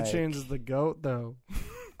 Chainz and 2 like, Chainz is the goat, though.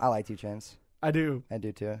 I like 2 Chainz. I do. I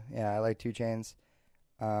do too. Yeah, I like 2 Chainz.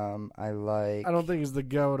 I like I don't think he's the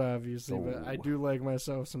goat, obviously, but I Oh. do like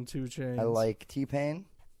myself some 2 Chainz. I like T-Pain.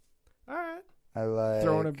 All right. I like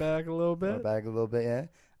Throwing it back a little throw it bit. back a little bit, yeah.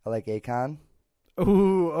 I like Akon.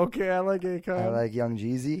 Ooh, okay. I like Akon. I like Young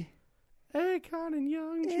Jeezy. Akon and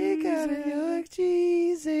Young Akon and Jeezy. Young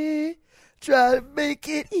Jeezy. Try to make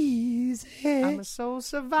it easy. I'm a soul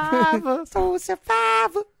survivor. soul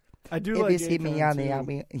survivor. I do If like you see me Akon, on the too.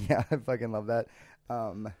 army. Yeah, I fucking love that.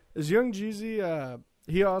 Is Young Jeezy,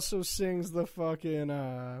 he also sings the fucking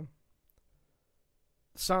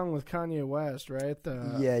song with Kanye West, right?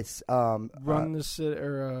 The yes. Run the City,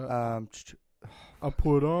 or I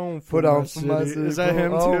Put On for Put my on for city. my Is that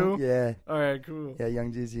him Oh, too? Yeah. Alright, cool. Yeah,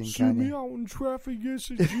 Young Jeezy and See me Kanye. out in traffic,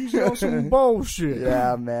 yes, it's Jeezy on some bullshit.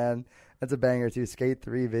 Yeah, man. That's a banger too. Skate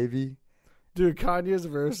 3, baby. Dude, Kanye's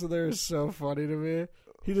verse in there is so funny to me.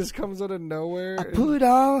 He just comes out of nowhere. I and- put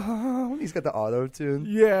on. He's got the auto tune.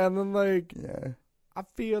 yeah, and then like, Yeah. I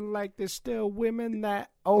feel like there's still women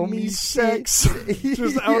that owe me me sex.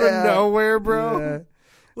 Just out Yeah. of nowhere, bro. Yeah.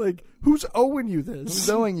 Like, who's owing you this? Who's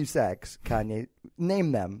owing you sex, Kanye?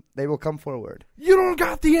 Name them. They will come forward. You don't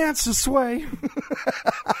got the answer, Sway.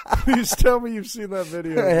 Please tell me you've seen that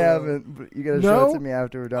video. I bro. haven't. But you gotta show No? it to me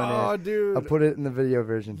after we're done Oh, here. dude. I'll put it in the video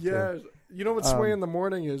version. too. Yeah. You know what Sway in the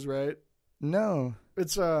Morning is, right? No.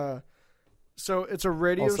 It's so it's a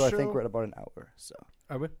radio Also, show. I think we're at about an hour. So.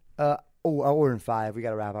 Are we? Hour and 5. We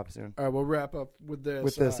gotta wrap up soon. All right, we'll wrap up with this.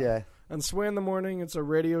 With this, yeah. On Sway in the Morning, it's a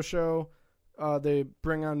radio show. They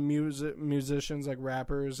bring on musicians, like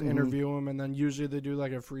rappers, interview them, and then usually they do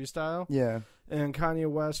like a freestyle. Yeah. And Kanye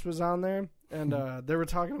West was on there, and they were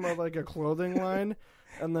talking about like a clothing line,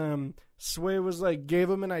 and then Sway was like,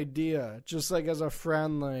 gave him an idea, just like as a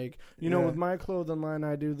friend, like, you know, Yeah. with my clothing line,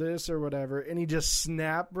 I do this or whatever, and he just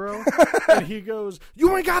snapped, bro, and he goes,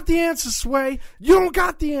 you ain't got the answers, Sway, you don't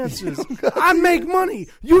got the answers, I make money,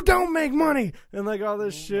 you don't make money, and like all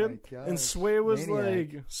this shit, gosh, and Sway was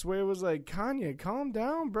maniac. like, Kanye, calm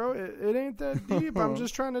down, bro, it ain't that deep, I'm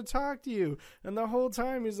just trying to talk to you, and the whole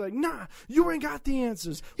time he's like, nah, you ain't got the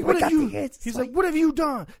answers, You what ain't have got you, the answers, he's Sway. like, what have you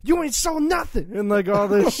done, you ain't sold nothing, and like all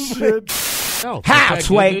this shit. How,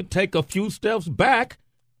 Sway? Take a few steps back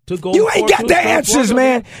to go. You ain't got the answers,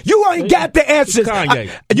 man. You ain't got the answers.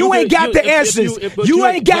 Kanye. You ain't got the answers. You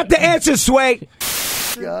ain't got the answers, Sway.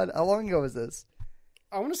 God, how long ago was this?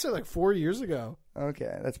 I want to say like 4 years ago.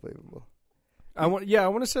 Okay, that's believable. I want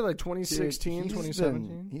to say like Dude, 2016,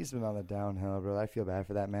 2017. He's been on the downhill, bro. I feel bad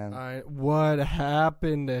for that man. What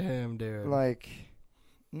happened to him, dude? Like,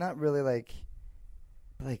 not really like,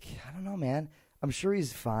 I don't know, man. I'm sure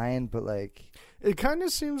he's fine, but like, It kind of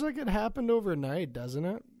seems like it happened overnight, doesn't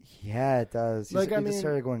it? yeah, it does. Like, he I just mean-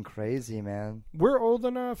 started going crazy, man. We're old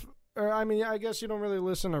enough, or I mean, I guess you don't really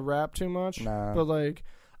listen to rap too much, Nah. but like,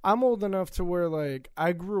 I'm old enough to where like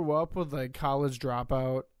I grew up with like College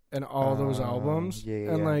Dropout and all those albums, yeah,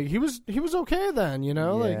 and yeah. like he was okay then, you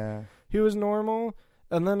know, like Yeah. he was normal.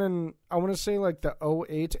 And then in I want to say like the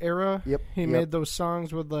 08 era, Yep, he yep. made those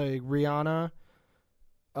songs with like Rihanna,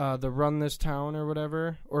 the Run This Town or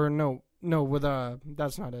whatever, or no with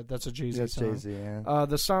that's not it, that's a Jay-Z That's song. Jay-Z, yeah.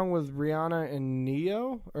 The song with Rihanna and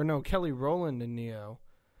Neo, or no, Kelly Rowland and Neo,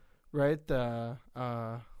 right? The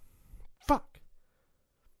fuck,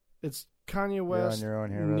 it's Kanye You're on West, your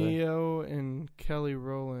own here, brother. Neo, and Kelly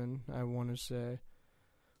Rowland. I want to say,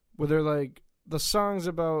 where they're like the songs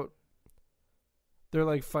about, they're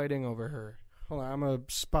like fighting over her. Hold on, I'm gonna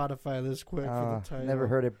Spotify this quick for the title. Never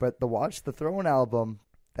heard it, but the Watch the Throne album,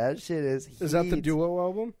 That shit is heat. Is that the duo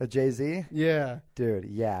album? A Jay-Z? Yeah. Dude,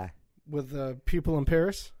 yeah. With People in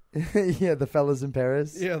Paris? Yeah, the fellas in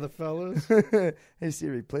Paris. Yeah, the fellas. Hey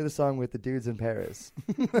Siri, play the song with the dudes in Paris.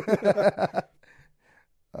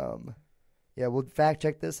 Yeah, we'll fact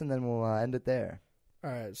check this and then we'll end it there.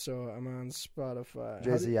 All right, so I'm on Spotify.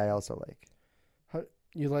 Jay-Z I also like.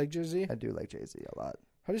 You like Jay-Z? I do like Jay-Z a lot.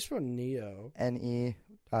 How do you spell Neo?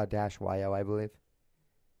 N-E--Y-O, I believe.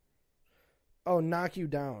 Oh, Knock You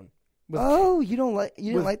Down. You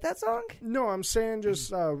didn't like that song? No, I'm saying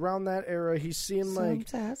just around that era, he seemed like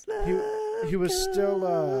he was still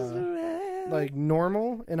like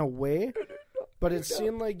normal in a way, but it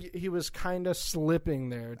seemed like he was kind of slipping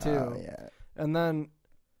there too. Oh, yeah. And then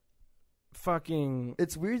fucking...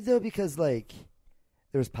 It's weird though because like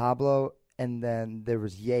there was Pablo and then there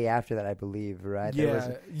was Ye after that, I believe, right?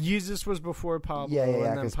 Yeah, Yeezus was before Pablo.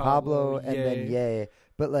 Yeah, because Pablo and Ye. then Ye.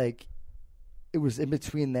 But like it was in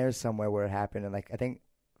between there somewhere where it happened, and like I don't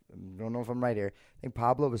know if I'm right here. I think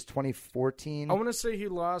Pablo was 2014. I want to say he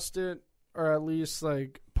lost it, or at least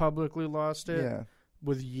like publicly lost it. Yeah.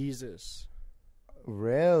 With Yeezus.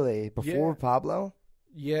 Really? Before Pablo?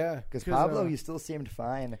 Yeah, because Pablo, he still seemed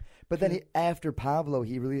fine. But then after Pablo,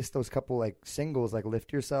 he released those couple like singles, like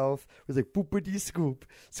 "Lift Yourself." It was like "Boopity Scoop,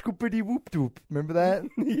 Scoopity Whoop Doop." Remember that?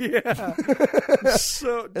 Yeah.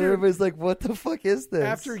 So dude, and everybody's like, "What the fuck is this?"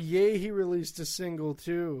 After Ye, he released a single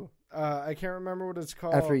too. I can't remember what it's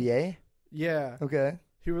called. After Ye? Yeah. Okay.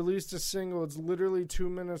 He released a single. It's literally 2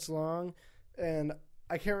 minutes long, and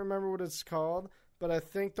I can't remember what it's called. But I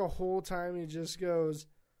think the whole time he just goes.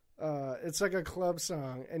 It's like a club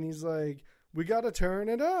song, and he's like, "We gotta turn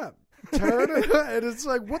it up, turn it up," and it's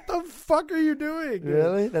like, "What the fuck are you doing?"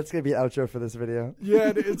 Really? That's gonna be an outro for this video.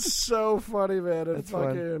 Yeah, it's so funny, man. It's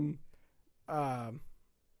fucking,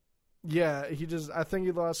 yeah. I think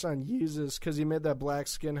he lost on Yeezus because he made that Black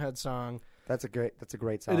Skinhead song. That's a great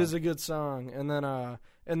song. It is a good song, and then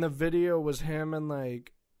and the video was him and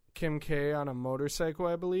like Kim K on a motorcycle,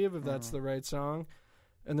 I believe, if that's the right song,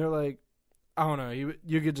 and they're like. I don't know.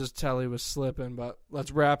 You could just tell he was slipping, but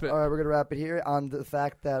let's wrap it. All right, we're going to wrap it here on the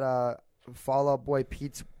fact that Fall Out Boy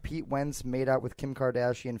Pete Wentz made out with Kim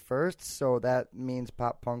Kardashian first, so that means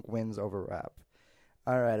pop punk wins over rap.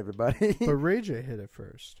 All right, everybody. But Ray J hit it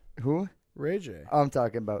first. Who? Ray J. I'm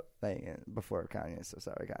talking about before Kanye, so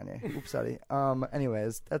sorry, Kanye. Oops, sorry.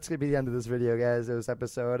 Anyways, that's going to be the end of this video, guys, this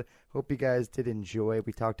episode. Hope you guys did enjoy.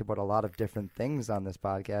 We talked about a lot of different things on this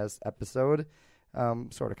podcast episode,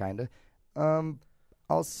 sort of, kind of.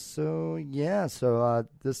 Also, yeah, so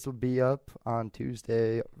this will be up on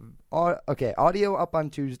Tuesday. Audio up on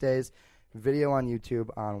Tuesdays, video on YouTube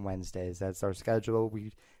on Wednesdays. That's our schedule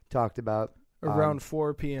we talked about. Around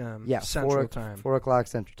 4 p.m. Central Time. 4 o'clock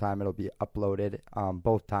Central Time. It'll be uploaded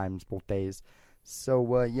both days.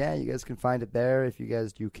 So, yeah, you guys can find it there if you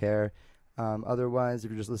guys do care. Otherwise,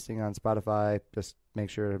 if you're just listening on Spotify, just make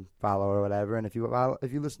sure to follow or whatever. And if you're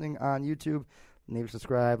listening on YouTube, leave a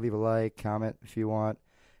subscribe, leave a like, comment if you want.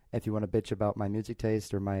 If you want to bitch about my music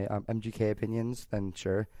taste or my MGK opinions, then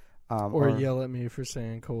sure. Or yell at me for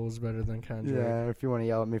saying Cole's better than Kendrick. Yeah, if you want to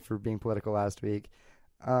yell at me for being political last week.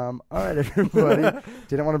 All right, everybody.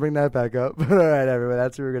 Didn't want to bring that back up. But all right, everybody.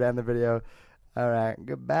 That's where we're going to end the video. All right,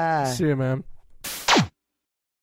 goodbye. See you, man.